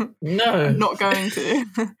 No. I'm not going to.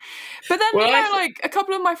 But then, a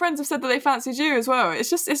couple of my friends have said that they fancied you as well.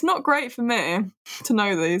 It's not great for me to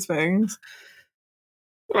know these things.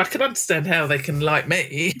 Well, I can understand how they can like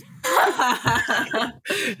me. Do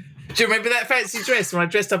you remember that fancy dress when I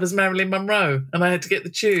dressed up as Marilyn Monroe and I had to get the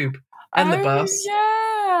tube and the bus?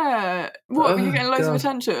 Yeah. What, were you getting loads of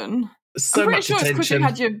attention? So I'm pretty much sure attention. it's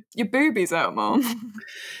because you had your boobies out, Mom.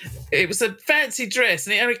 It was a fancy dress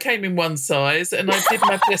and it only came in one size and I did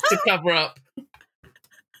my best to cover up.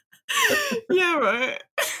 Yeah, right.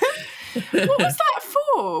 What was that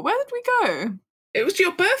for? Where did we go? It was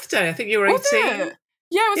your birthday. I think you were 18. It?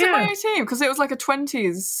 Yeah, it was at my 18 because it was like a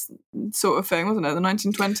 20s sort of thing, wasn't it? The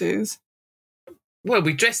 1920s. Well,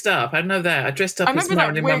 we dressed up. I know that. I dressed up as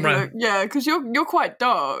Marilyn Monroe. Yeah, because you're quite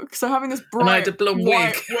dark, so having this bright and I had a blonde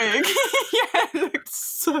wig. Yeah, it looked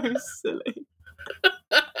so silly.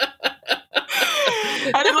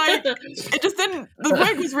 And it just didn't. The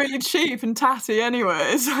wig was really cheap and tatty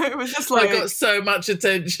anyway, so it was just I got so much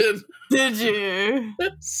attention. Did you?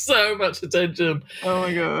 So much attention. Oh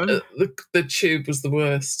my God. The tube was the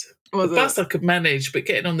worst. Was The bus it? I could manage, but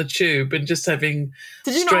getting on the tube and just having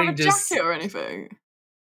Did you not have a strangers... jacket or anything?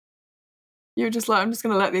 You were just like, I'm just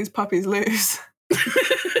going to let these puppies loose.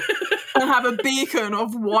 And have a beacon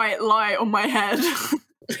of white light on my head.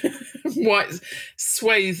 White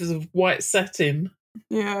swathes of white satin.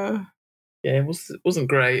 Yeah. Yeah, it wasn't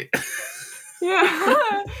great.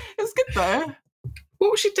 Yeah. It was good though.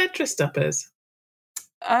 What was your dad dressed up as?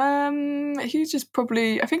 He just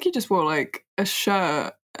probably, I think he just wore like a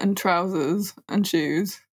shirt and trousers and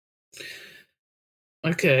shoes.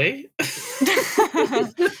 Okay.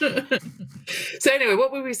 So anyway,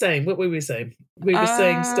 what were we saying? We were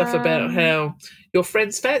saying stuff about how your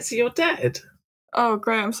friends fancy your dad. Oh,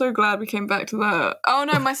 great. I'm so glad we came back to that. Oh,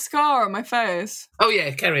 no, my scar on my face. Oh,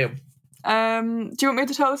 yeah, carry on. Do you want me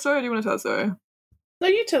to tell the story or do you want to tell the story? No,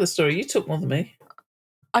 you tell the story. You talk more than me.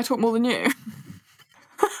 I talk more than you.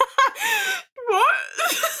 What?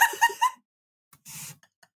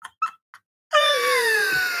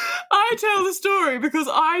 I tell the story because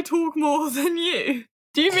I talk more than you.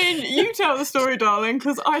 Do you mean you tell the story, darling,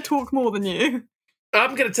 because I talk more than you?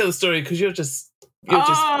 I'm going to tell the story because you're just...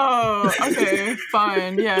 Oh, okay,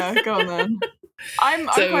 fine. Yeah, go on then. I'm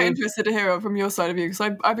quite interested to hear it from your side of you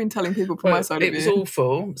because I've been telling people from my side of you. It was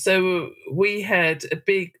awful. So we had a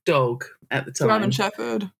big dog at the time. German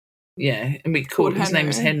Shepherd. Yeah, and we called his name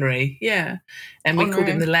was Henry. Yeah, and we called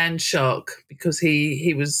him the land shark because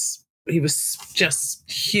he was just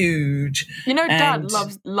huge. You know, Dad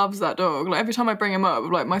loves that dog. Like every time I bring him up,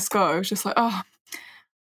 like my scar, it's just like, oh,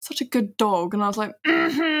 such a good dog, and I was like,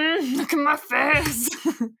 look at my face.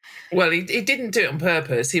 Well, he didn't do it on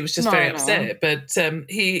purpose. He was just very upset. But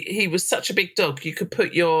he was such a big dog. You could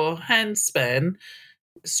put your hand span,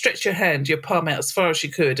 stretch your hand, your palm out as far as you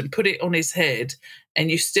could, and put it on his head, and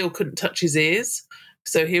you still couldn't touch his ears.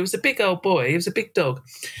 So he was a big old boy. He was a big dog,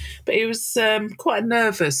 but he was quite a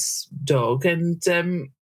nervous dog, and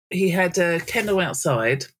he had a kennel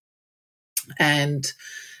outside. And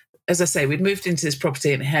as I say, we'd moved into this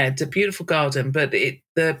property and it had a beautiful garden, but the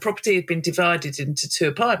property had been divided into two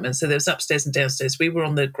apartments. So there was upstairs and downstairs. We were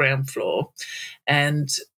on the ground floor, and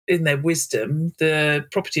in their wisdom, the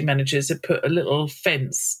property managers had put a little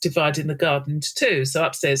fence dividing the garden into two. So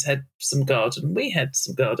upstairs had some garden, we had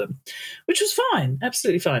some garden, which was fine,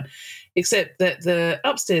 absolutely fine, except that the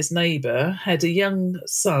upstairs neighbour had a young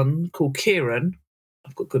son called Kieran,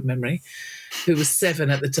 I've got good memory, who was 7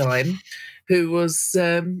 at the time, who was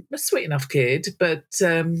a sweet enough kid, but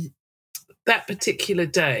that particular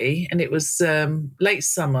day, and it was late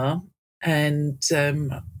summer, and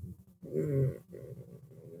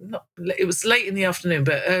it was late in the afternoon,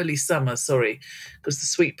 but early summer, because the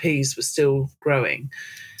sweet peas were still growing.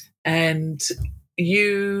 And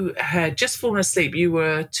you had just fallen asleep. You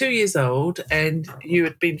were 2 years old and you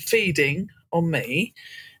had been feeding on me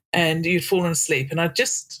and you'd fallen asleep. And I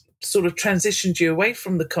just sort of transitioned you away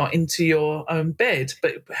from the cot into your own bed.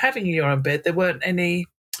 But having your own bed, there weren't any,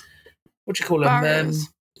 what do you call them? Barriers.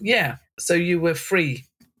 Yeah. So you were free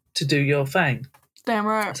to do your thing. Damn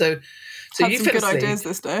right. So had you some fell good asleep. ideas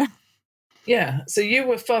this day. Yeah, so you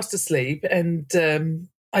were fast asleep, and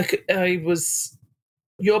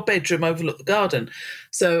your bedroom overlooked the garden,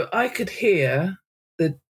 so I could hear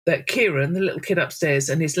that Kieran, the little kid upstairs,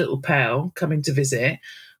 and his little pal coming to visit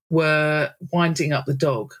were winding up the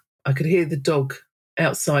dog. I could hear the dog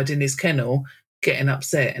outside in his kennel getting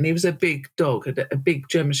upset, and he was a big dog, a big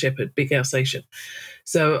German Shepherd, big Alsatian.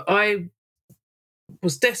 So I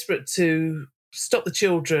was desperate to stop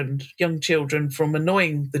the young children from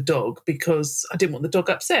annoying the dog because I didn't want the dog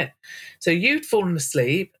upset. So you'd fallen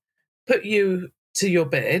asleep, put you to your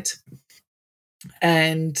bed,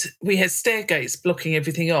 and we had stair gates blocking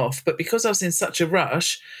everything off. But because I was in such a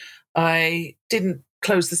rush, I didn't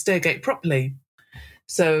close the stair gate properly.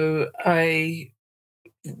 So I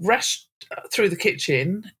rushed through the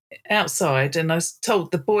kitchen outside, and I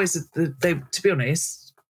told the boys to be honest,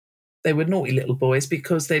 they were naughty little boys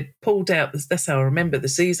because they'd pulled out, that's how I remember the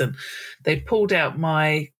season, they'd pulled out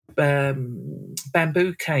my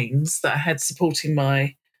bamboo canes that I had supporting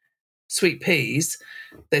my sweet peas.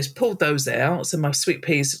 They'd pulled those out, so my sweet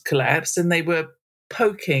peas had collapsed, and they were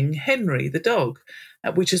poking Henry, the dog,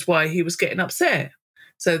 which is why he was getting upset.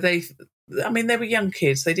 So they were young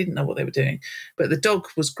kids, they didn't know what they were doing, but the dog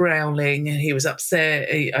was growling and he was upset.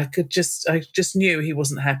 I just knew he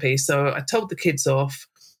wasn't happy. So I told the kids off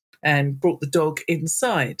and brought the dog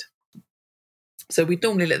inside. So we'd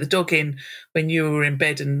normally let the dog in when you were in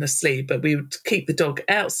bed and asleep, but we would keep the dog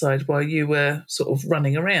outside while you were sort of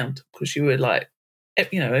running around, because you were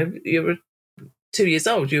you were 2 years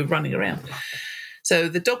old, you were running around. So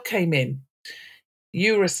the dog came in.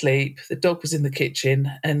 you were asleep, the dog was in the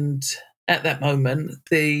kitchen, and at that moment,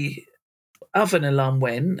 the oven alarm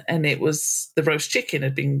went, and it was the roast chicken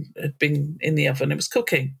had been in the oven. It was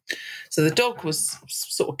cooking, so the dog was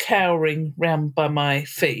sort of cowering round by my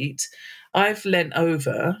feet. I've leant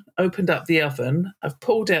over, opened up the oven, I've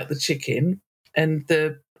pulled out the chicken, and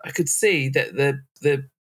I could see that the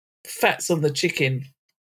fats on the chicken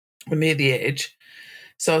were near the edge.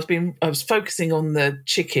 So I was focusing on the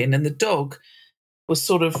chicken, and the dog was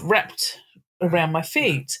sort of wrapped around my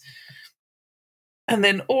feet. And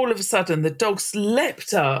then all of a sudden, the dog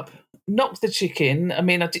leapt up, knocked the chicken. I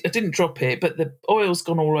mean, I didn't drop it, but the oil's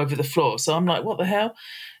gone all over the floor. So I'm like, what the hell?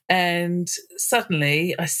 And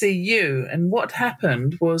suddenly I see you. And what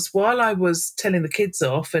happened was, while I was telling the kids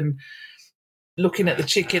off and looking at the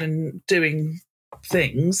chicken and doing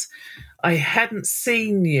things, I hadn't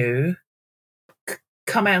seen you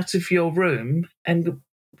come out of your room and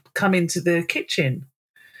come into the kitchen.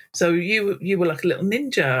 So you were like a little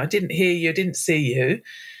ninja. I didn't hear you, I didn't see you.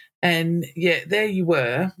 And yet there you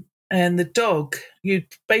were. And the dog, you'd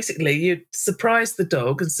surprised the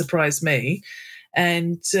dog and surprised me.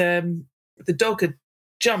 And the dog had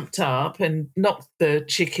jumped up and knocked the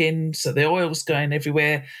chicken. So the oil was going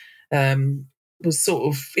everywhere. Was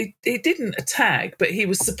sort of, he didn't attack, but he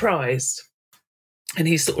was surprised. And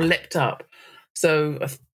he sort of leapt up. So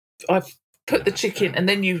I've put the chicken, and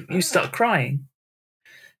then you start crying.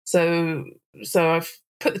 So I've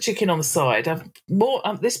put the chicken on the side. At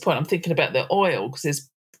this point, I'm thinking about the oil, because there's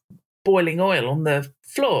boiling oil on the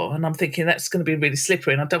floor, and I'm thinking that's going to be really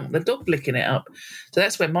slippery, and I don't want the dog licking it up. So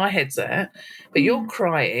that's where my head's at. But you're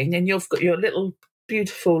crying, and you've got your little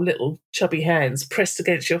beautiful little chubby hands pressed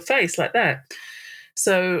against your face like that.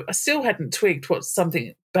 So I still hadn't twigged what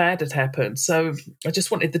something bad had happened. So I just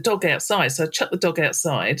wanted the dog outside. So I chucked the dog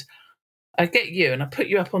outside. I get you, and I put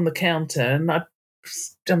you up on the counter, and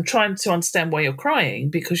I'm trying to understand why you're crying,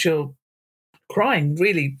 because you're crying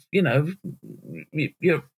really,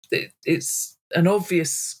 it's an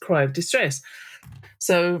obvious cry of distress.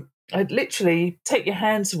 So I'd literally take your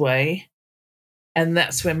hands away, and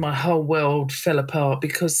that's when my whole world fell apart,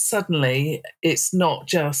 because suddenly it's not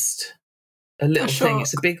just a little thing,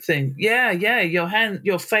 it's a big thing. Yeah,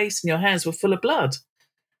 your face and your hands were full of blood.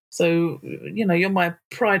 So, you're my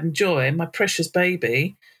pride and joy, my precious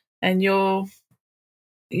baby, and you're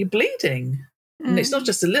bleeding. And it's not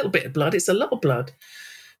just a little bit of blood, it's a lot of blood.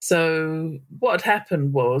 So what had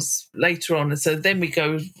happened was, later on, and so then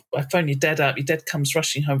I phone your dad up, your dad comes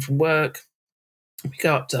rushing home from work, we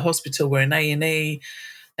go up to the hospital, we're in A&E,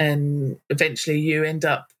 and eventually you end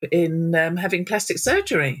up in having plastic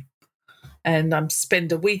surgery. And I'm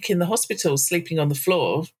spend a week in the hospital sleeping on the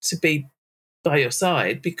floor to be by your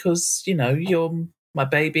side, because, you're my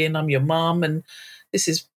baby and I'm your mum, and this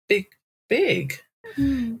is big.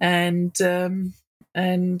 And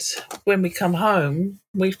when we come home,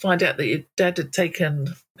 we find out that your dad had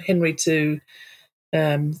taken Henry to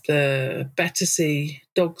the Battersea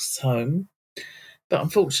Dogs Home, but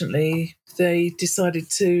unfortunately they decided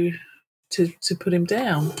to put him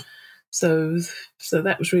down. So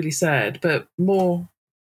that was really sad. But more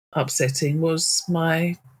upsetting was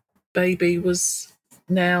my baby was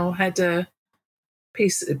now had a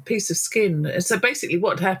piece of skin. And so basically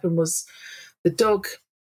what happened was,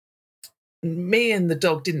 me and the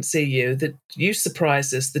dog didn't see you. That you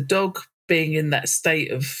surprised us. The dog, being in that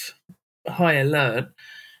state of high alert,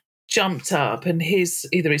 jumped up, and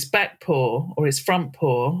either his back paw or his front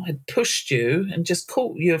paw had pushed you and just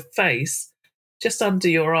caught your face just under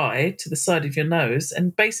your eye to the side of your nose,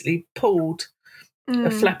 and basically pulled a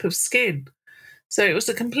flap of skin. So it was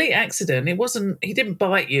a complete accident. He didn't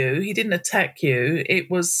bite you, he didn't attack you. It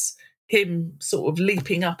was him sort of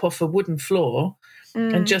leaping up off a wooden floor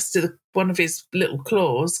and just one of his little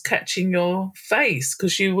claws catching your face,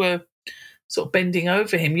 because you were sort of bending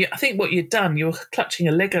over him. I think what you'd done, you were clutching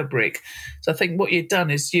a Lego brick. So I think what you'd done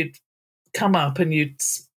is you'd come up and you'd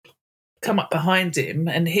come up behind him,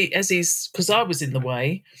 and because I was in the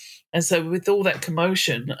way, and so with all that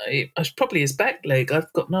commotion, it was probably his back leg,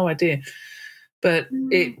 I've got no idea, but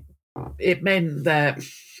it meant that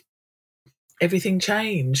everything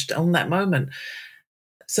changed on that moment.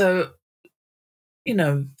 So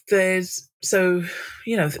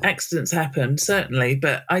accidents happen, certainly,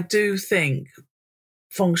 but I do think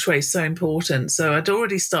Feng Shui is so important. So I'd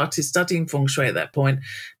already started studying Feng Shui at that point,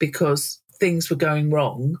 because things were going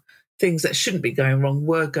wrong. Things that shouldn't be going wrong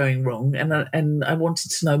were going wrong, and I wanted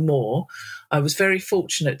to know more. I was very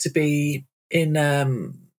fortunate to be in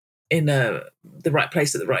the right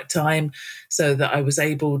place at the right time, so that I was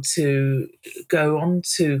able to go on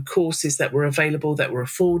to courses that were available, that were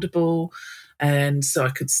affordable, And so I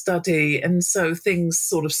could study. And so things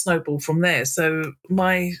sort of snowballed from there. So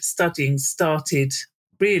my studying started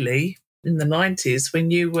really in the 90s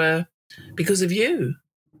when you were, because of you.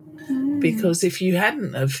 Because if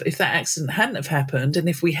that accident hadn't have happened, and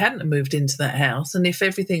if we hadn't have moved into that house, and if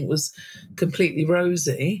everything was completely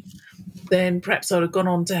rosy, then perhaps I'd have gone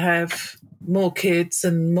on to have more kids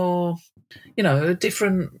and more,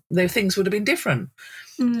 their things would have been different.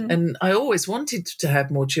 And I always wanted to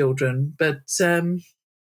have more children, but,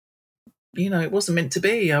 it wasn't meant to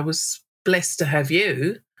be. I was blessed to have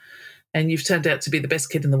you, and you've turned out to be the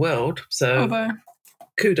best kid in the world. So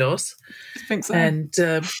kudos. I think so. And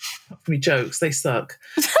me jokes, they suck.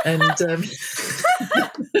 And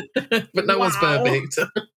but no one's perfect.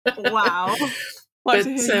 Wow. Like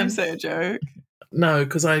to hear you say a joke. No,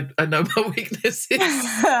 because I know my weaknesses.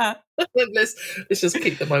 let's just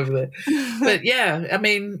keep them over there. But yeah, I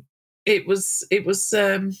mean, it was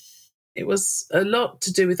a lot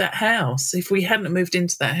to do with that house. If we hadn't moved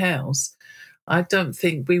into that house, I don't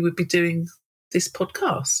think we would be doing this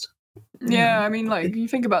podcast. Yeah, I mean, like, you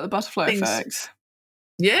think about the butterfly effect.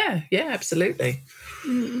 Yeah, absolutely.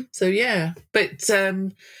 So yeah, but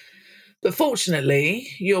fortunately,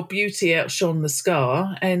 your beauty outshone the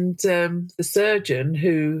scar, and the surgeon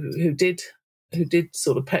who did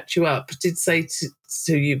sort of patch you up did say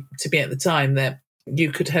to me at the time that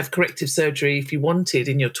you could have corrective surgery if you wanted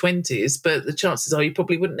in your 20s, but the chances are you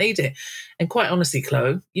probably wouldn't need it. And quite honestly,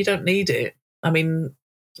 Chloe, you don't need it. I mean,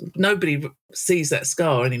 nobody sees that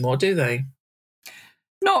scar anymore, do they?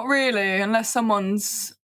 Not really, unless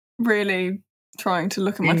someone's really trying to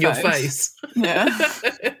look at my face. Your face. Yeah.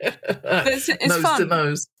 it's nose fun. to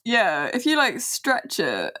nose. Yeah, if you like stretch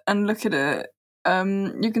it and look at it,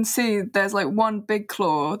 you can see there's like one big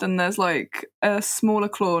claw, then there's like a smaller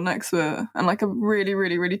claw next to it, and like a really,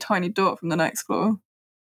 really, really tiny dot from the next claw.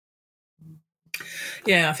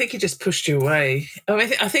 Yeah, I think he just pushed you away. I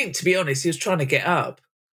think, to be honest, he was trying to get up,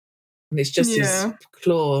 and it's just his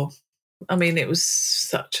claw. I mean, it was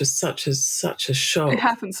such a shock. It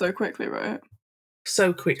happened so quickly, right?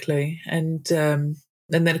 So quickly, and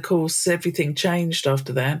then of course everything changed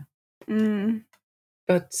after that.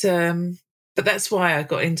 But that's why I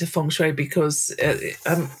got into Feng Shui, because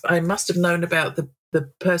I must have known about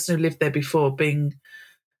the person who lived there before being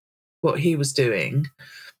what he was doing,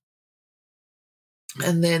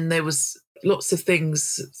 and then there was lots of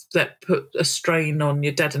things that put a strain on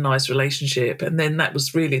your dad and I's relationship, and then that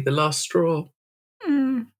was really the last straw.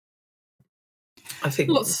 I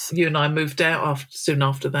think you and I moved out soon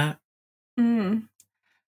after that.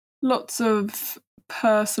 Lots of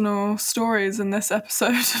personal stories in this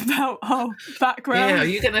episode about our background. Yeah, are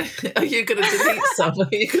you gonna delete some? Are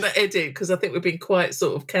you gonna edit? Because I think we've been quite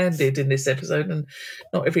sort of candid in this episode, and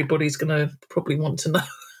not everybody's gonna probably want to know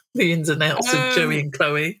the ins and outs of Joey and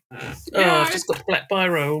Chloe. I've just got black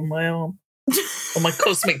biro on my arm, on my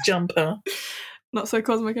cosmic jumper. Not so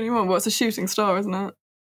cosmic anymore. Well, it's a shooting star, isn't it?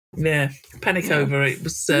 Yeah, panic over. It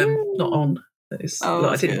was not on. I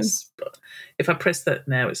didn't. If I press that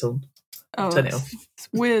now, it's on. Turn it off. It's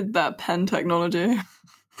weird, that pen technology.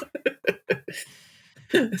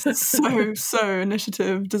 It's so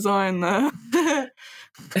initiative design there.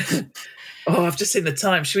 I've just seen the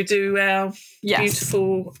time. Should we do our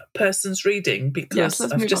beautiful person's reading? Because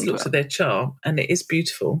I've just looked at their chart and it is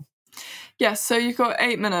beautiful. Yes, so you've got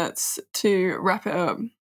 8 minutes to wrap it up.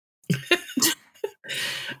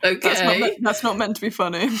 Okay. That's not meant to be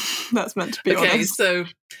funny. That's meant to be honest. Okay, so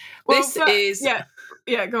this is...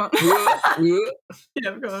 Yeah, go on.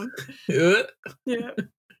 Yeah, go on. Yeah.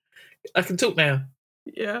 I can talk now.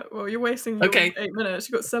 Yeah, well, you're wasting your 8 minutes.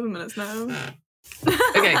 You've got 7 minutes now.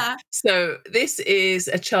 Okay, so this is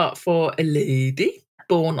a chart for a lady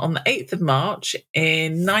born on the 8th of March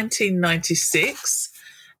in 1996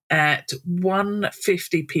 at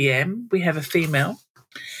 1:50 p.m. We have a female.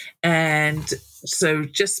 And so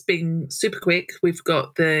just being super quick, we've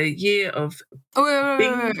got the year of... Oh,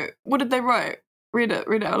 wait. What did they write? Read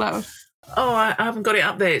it out loud. Oh, I haven't got it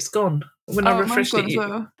up there. It's gone. When I refreshed it,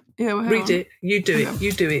 read it. You do it.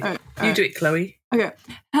 You do it. You do it, Chloe. Okay.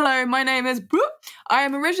 Hello, my name is... I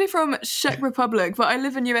am originally from Czech Republic, but I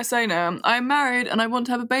live in USA now. I'm married and I want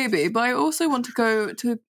to have a baby, but I also want to go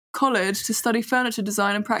to college to study furniture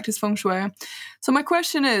design and practice Feng Shui. So my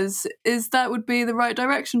question is that would be the right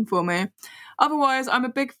direction for me? Otherwise, I'm a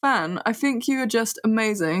big fan. I think you are just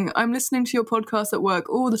amazing. I'm listening to your podcast at work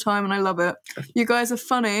all the time and I love it. You guys are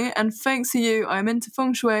funny, and thanks to you, I'm into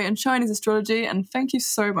Feng Shui and Chinese astrology, and thank you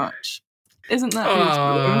so much. Isn't that beautiful?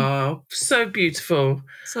 Oh, so beautiful.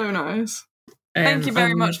 So nice. Thank you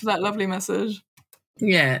very much for that lovely message.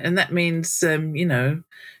 Yeah, and that means,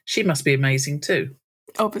 she must be amazing too,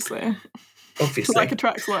 Obviously. obviously. Like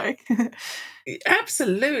attracts like.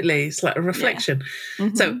 Absolutely. It's like a reflection.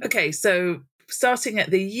 Mhm. So starting at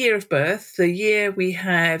the year of birth, the year we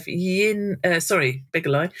have yang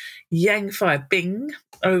fire, Bing,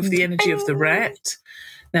 over the energy of the rat.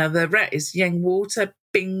 Now, the rat is yang water,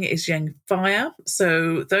 Bing is yang fire.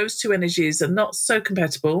 So those two energies are not so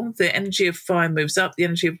compatible. The energy of fire moves up, the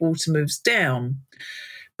energy of water moves down.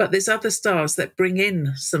 But there's other stars that bring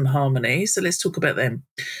in some harmony. So let's talk about them.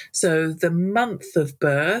 So the month of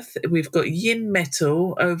birth, we've got yin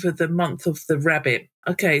metal over the month of the rabbit.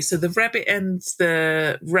 Okay, so the rabbit and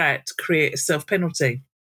the rat create a self-penalty.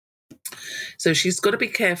 So she's got to be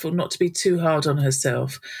careful not to be too hard on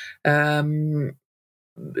herself.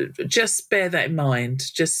 Just bear that in mind.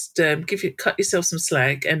 Just cut yourself some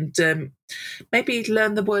slack, and maybe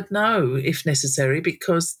learn the word no if necessary,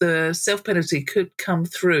 because the self penalty could come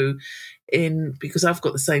through because I've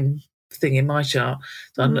got the same thing in my chart.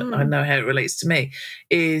 So I know how it relates to me.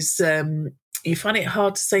 Is you find it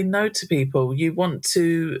hard to say no to people. You want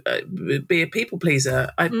to be a people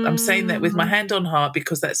pleaser. I'm saying that with my hand on heart,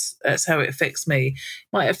 because that's how it affects me. It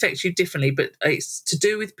might affect you differently, but it's to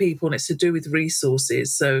do with people and it's to do with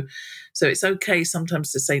resources. So it's okay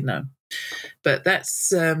sometimes to say no. But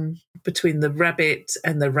that's between the rabbit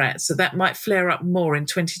and the rat. So that might flare up more in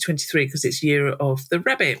 2023 because it's year of the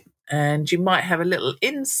rabbit. And you might have a little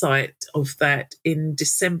insight of that in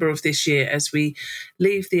December of this year as we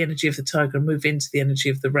leave the energy of the tiger and move into the energy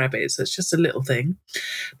of the rabbit. So it's just a little thing.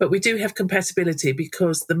 But we do have compatibility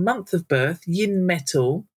because the month of birth, yin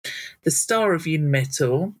metal, the star of yin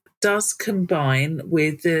metal, does combine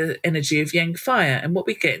with the energy of yang fire. And what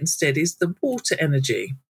we get instead is the water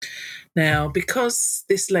energy. Now, because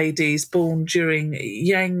this lady is born during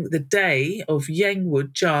the day of Yang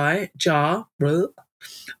Wood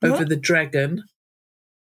over the dragon,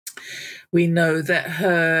 we know that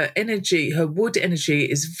her wood energy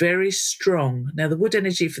is very strong. Now, the wood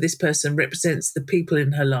energy for this person represents the people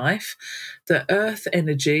in her life. The earth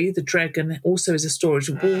energy, the dragon, also is a storage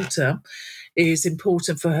of water, is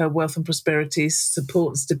important for her wealth and prosperity,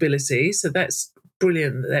 support and stability. So that's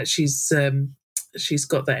brilliant that she's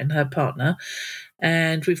got that in her partner.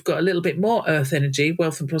 And we've got a little bit more earth energy,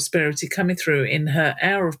 wealth and prosperity coming through in her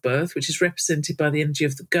hour of birth, which is represented by the energy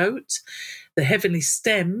of the goat. The heavenly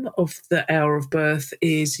stem of the hour of birth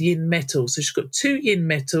is yin metal. So she's got two yin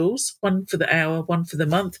metals, one for the hour, one for the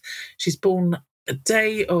month. She's born a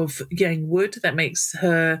day of yang wood. That makes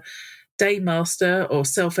her day master or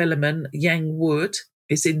self-element yang wood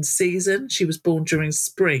is in season. She was born during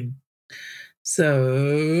spring.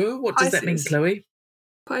 So what does that mean, Chloe?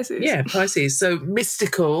 Pisces. Yeah, Pisces. So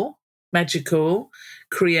mystical, magical,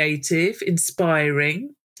 creative,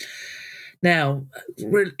 inspiring. Now,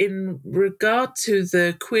 in regard to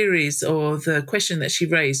the queries or the question that she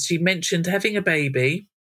raised, she mentioned having a baby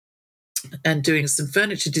and doing some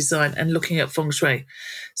furniture design and looking at feng shui.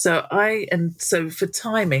 So for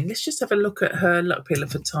timing, let's just have a look at her luck pillar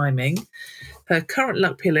for timing. Her current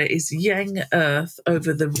luck pillar is yang earth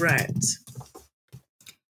over the rat.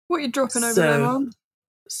 What are you dropping over there, Mum?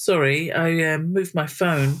 Sorry, I moved my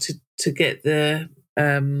phone to get the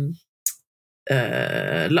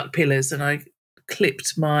luck pillars, and I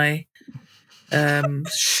clipped my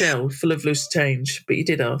shell full of loose change. But you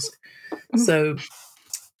did ask. So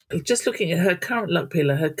just looking at her current luck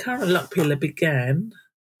pillar began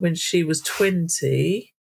when she was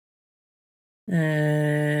 20,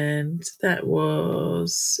 and that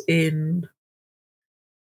was in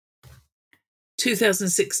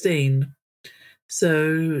 2016.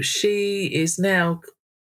 So she is now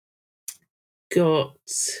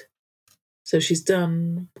she's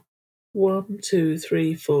done 1, 2,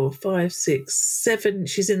 3, 4, 5, 6, 7.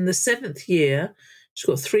 She's in the 7th year. She's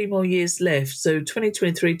got 3 more years left. So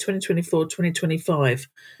 2023, 2024, 2025.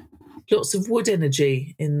 Lots of wood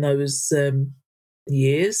energy in those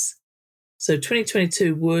years. So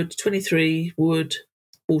 2022 wood, 23 wood,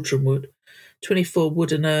 water and wood, 24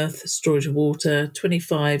 wood and earth, storage of water,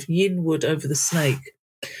 25 yin wood over the snake.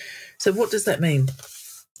 So what does that mean?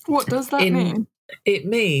 What does that mean? It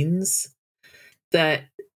means that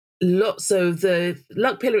so the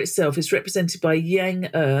luck pillar itself is represented by yang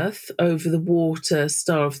earth over the water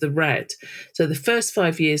star of the rat. So the first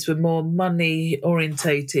 5 years were more money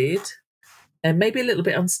orientated and maybe a little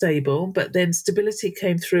bit unstable, but then stability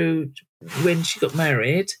came through when she got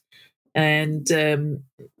married, and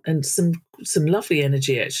some lovely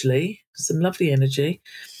energy, actually,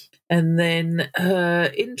 And then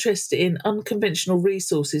her interest in unconventional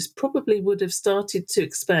resources probably would have started to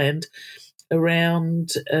expand around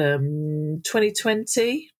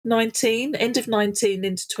 2020, 19, end of 19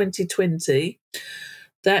 into 2020.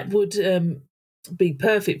 That would be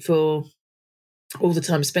perfect for all the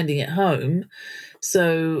time spending at home.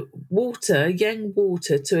 So water, yang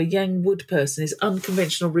water to a yang wood person is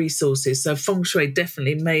unconventional resources. So Feng Shui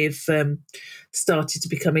definitely may have started to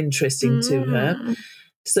become interesting to her.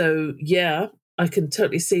 So yeah, I can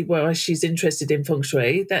totally see why she's interested in Feng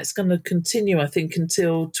Shui. That's going to continue, I think,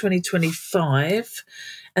 until 2025.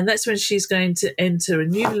 And that's when she's going to enter a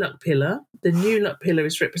new luck pillar. The new luck pillar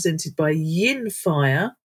is represented by yin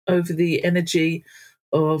fire over the energy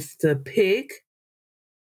of the pig.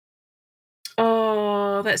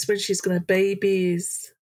 Oh, that's when she's going to have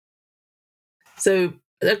babies. So,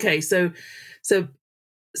 okay, so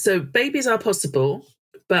babies are possible,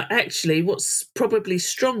 but actually what's probably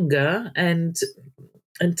stronger and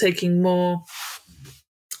taking more,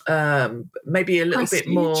 maybe a little bit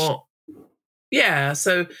more. Yeah,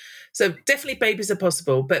 so definitely babies are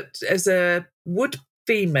possible, but as a wood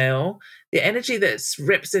female, the energy that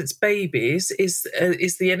represents babies is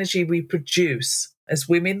the energy we produce. As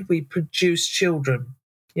women, we produce children.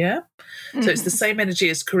 Yeah? So it's the same energy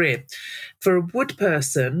as career. For a wood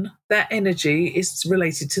person, that energy is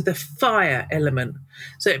related to the fire element.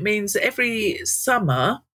 So it means every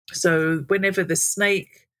summer, so whenever the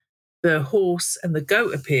snake, the horse, and the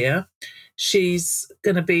goat appear, she's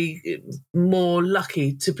going to be more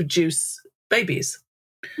lucky to produce babies.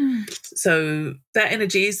 So that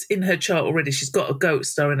energy is in her chart already. She's got a goat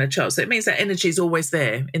star in her chart. So it means that energy is always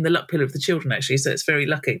there in the luck pillar of the children, actually. So it's very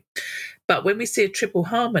lucky. But when we see a triple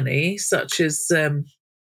harmony, such as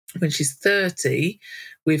when she's 30,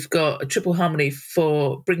 we've got a triple harmony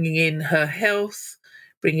for bringing in her health,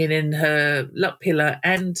 bringing in her luck pillar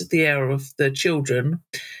and the hour of the children.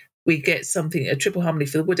 We get a triple harmony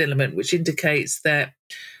for the wood element, which indicates that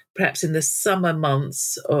perhaps in the summer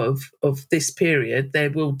months of this period,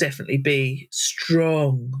 there will definitely be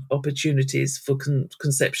strong opportunities for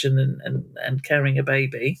conception and carrying a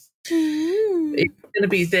baby. It's going to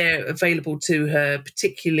be there available to her,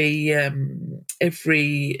 particularly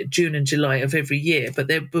every June and July of every year. But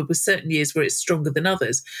there were certain years where it's stronger than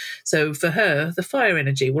others. So for her, the fire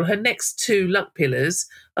energy, well, her next two luck pillars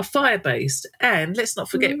are fire-based. And let's not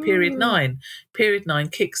forget period 9. Period 9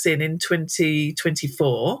 kicks in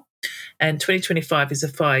 2024. And 2025 is a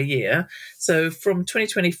fire year. So from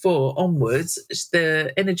 2024 onwards,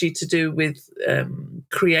 the energy to do with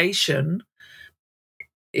creation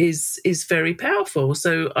is very powerful.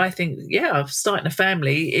 So I think, starting a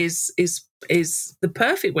family is the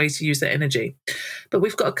perfect way to use that energy. But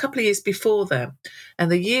we've got a couple of years before that, and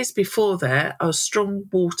the years before that are strong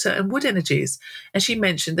water and wood energies. And she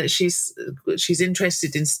mentioned that she's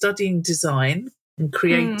interested in studying design and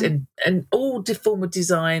create and all form of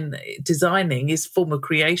designing is form of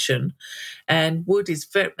creation, and wood is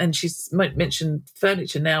very, and she's mentioned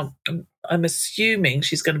furniture. Now I'm assuming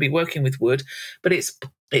she's going to be working with wood, but it's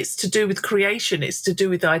to do with creation, it's to do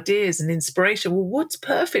with ideas and inspiration. Well, wood's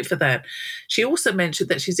perfect for that. She also mentioned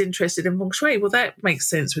that she's interested in Feng Shui. Well, that makes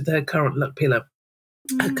sense with her current luck pillar.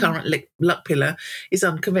 Her current luck pillar is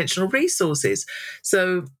unconventional resources.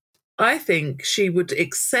 So I think she would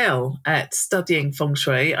excel at studying Feng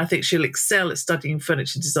Shui. I think she'll excel at studying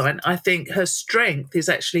furniture design. I think her strength is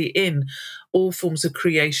actually in all forms of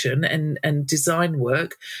creation and design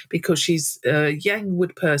work, because she's a yang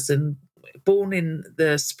wood person, born in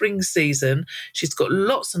the spring season. She's got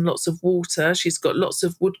lots and lots of water. She's got lots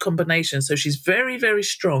of wood combinations. So she's very, very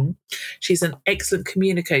strong. She's an excellent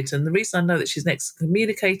communicator. And the reason I know that she's an excellent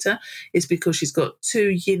communicator is because she's got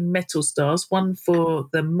 2 yin metal stars, one for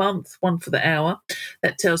the month, one for the hour.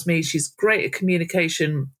 That tells me she's great at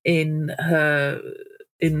communication in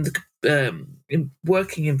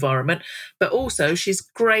working environment, but also she's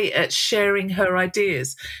great at sharing her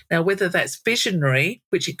ideas. Now, whether that's visionary,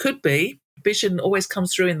 which it could be, vision always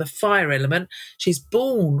comes through in the fire element. She's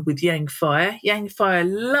born with yang fire. Yang fire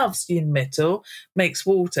loves yin metal, makes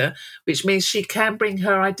water, which means she can bring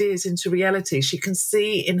her ideas into reality. She can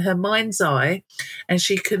see in her mind's eye, and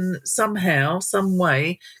she can somehow, some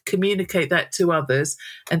way communicate that to others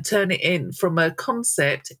and turn it in from a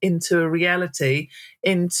concept into a reality,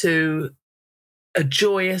 into a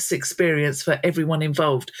joyous experience for everyone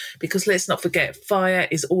involved. Because let's not forget, fire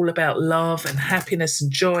is all about love and happiness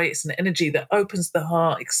and joy. It's an energy that opens the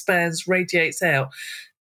heart, expands, radiates out.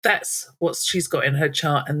 That's what she's got in her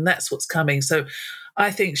chart, and that's what's coming. So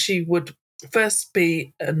I think she would first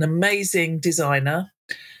be an amazing designer.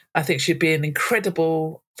 I think she'd be an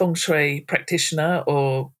incredible Feng Shui practitioner,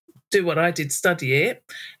 or do what I did, study it,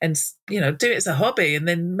 and do it as a hobby. And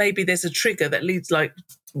then maybe there's a trigger that leads, like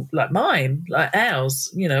like mine, like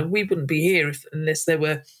ours. You know, we wouldn't be here unless there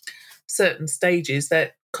were certain stages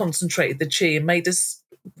that concentrated the chi and made us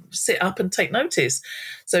sit up and take notice.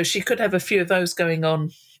 So she could have a few of those going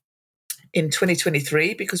on in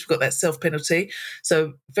 2023 because we've got that self penalty.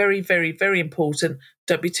 So very, very, very important.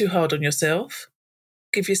 Don't be too hard on yourself.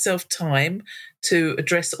 Give yourself time to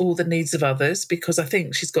address all the needs of others, because I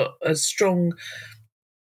think she's got a strong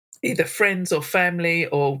either friends or family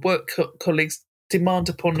or work colleagues demand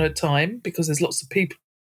upon her time, because there's lots of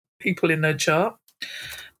people in her chart.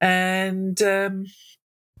 And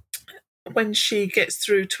when she gets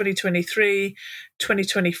through 2023,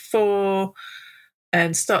 2024,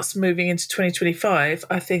 and starts moving into 2025,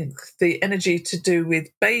 I think the energy to do with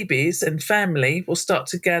babies and family will start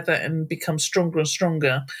to gather and become stronger and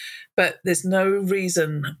stronger. But there's no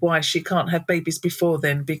reason why she can't have babies before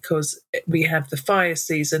then, because we have the fire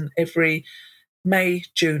season every May,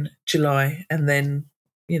 June, July, and then,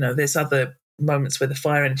 you know, there's other moments where the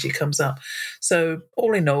fire energy comes up. So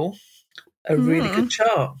all in all, a really good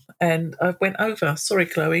chart. And I went over. Sorry,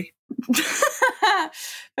 Chloe.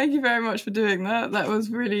 Thank you very much for doing that. That was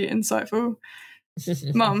really insightful.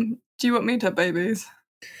 Mum, do you want me to have babies?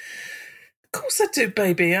 Of course I do,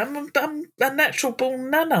 baby. I'm a natural born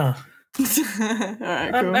nana. All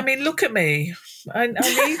right, cool. I mean, look at me. I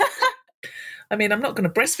need. I mean, I'm not going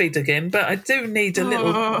to breastfeed again, but I do need a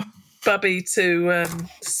little bubby to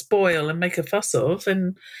spoil and make a fuss of,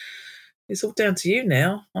 and it's all down to you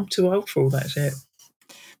now. I'm too old for all that shit.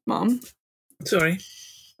 Mum. Sorry.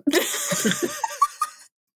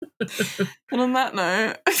 And on that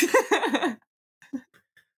note,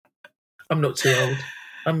 I'm not too old.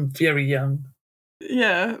 I'm very young.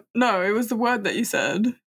 Yeah. No, it was the word that you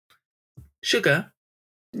said. Sugar?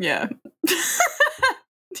 Yeah.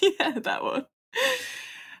 Yeah, that one.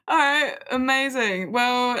 All right, amazing.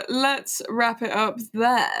 Well, let's wrap it up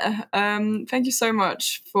there. Thank you so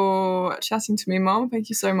much for chatting to me, Mum. Thank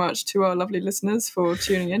you so much to our lovely listeners for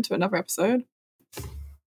tuning in to another episode.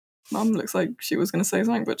 Mum looks like she was going to say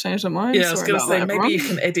something but changed her mind. Yeah, I was going to say, maybe you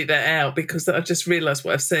can edit that out, because I just realised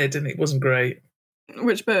what I've said and it wasn't great.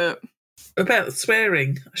 Which bit? About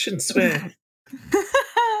swearing. I shouldn't swear.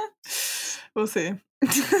 We'll see.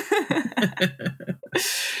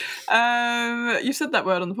 You said that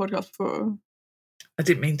word on the podcast before. I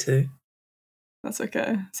didn't mean to. That's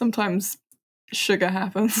okay. Sometimes sugar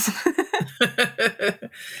happens.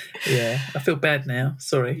 Yeah, I feel bad now.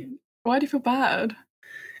 Sorry. Why do you feel bad?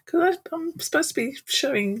 Because I'm supposed to be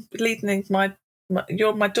leading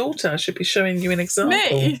you're my daughter. I should be showing you an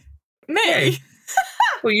example. Me? Yeah.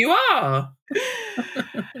 Well, you are.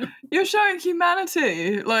 You're showing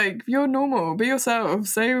humanity. Like, you're normal. Be yourself.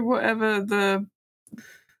 Say whatever the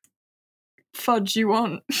fudge you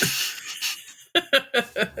want.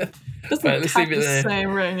 Doesn't right, let's have leave it the there.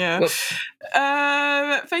 same ring, yeah. Well,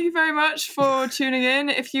 thank you very much for tuning in.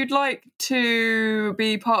 If you'd like to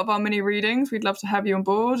be part of our mini readings, we'd love to have you on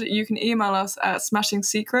board. You can email us at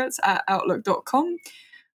smashingsecrets@outlook.com.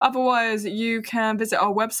 Otherwise, you can visit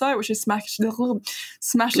our website, which is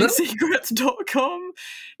smashingsecrets.com.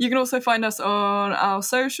 You can also find us on our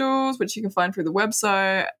socials, which you can find through the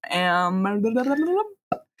website.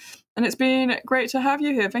 And it's been great to have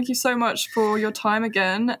you here. Thank you so much for your time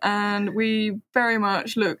again. And we very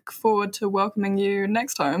much look forward to welcoming you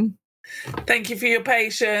next time. Thank you for your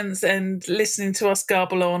patience and listening to us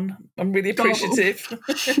garble on. I'm really appreciative.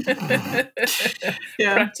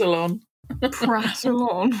 Yeah. Prattle on. Prattle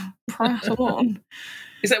on. Prattle on.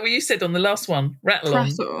 Is that what you said on the last one? Rattle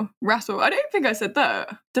on. Rattle. I don't think I said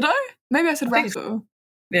that. Did I? Maybe I said rattle.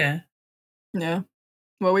 Yeah. Yeah.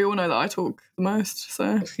 Well, we all know that I talk the most,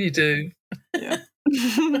 so. You do. Yeah.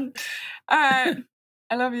 All right.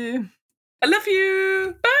 I love you. I love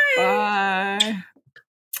you. Bye.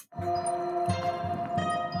 Bye.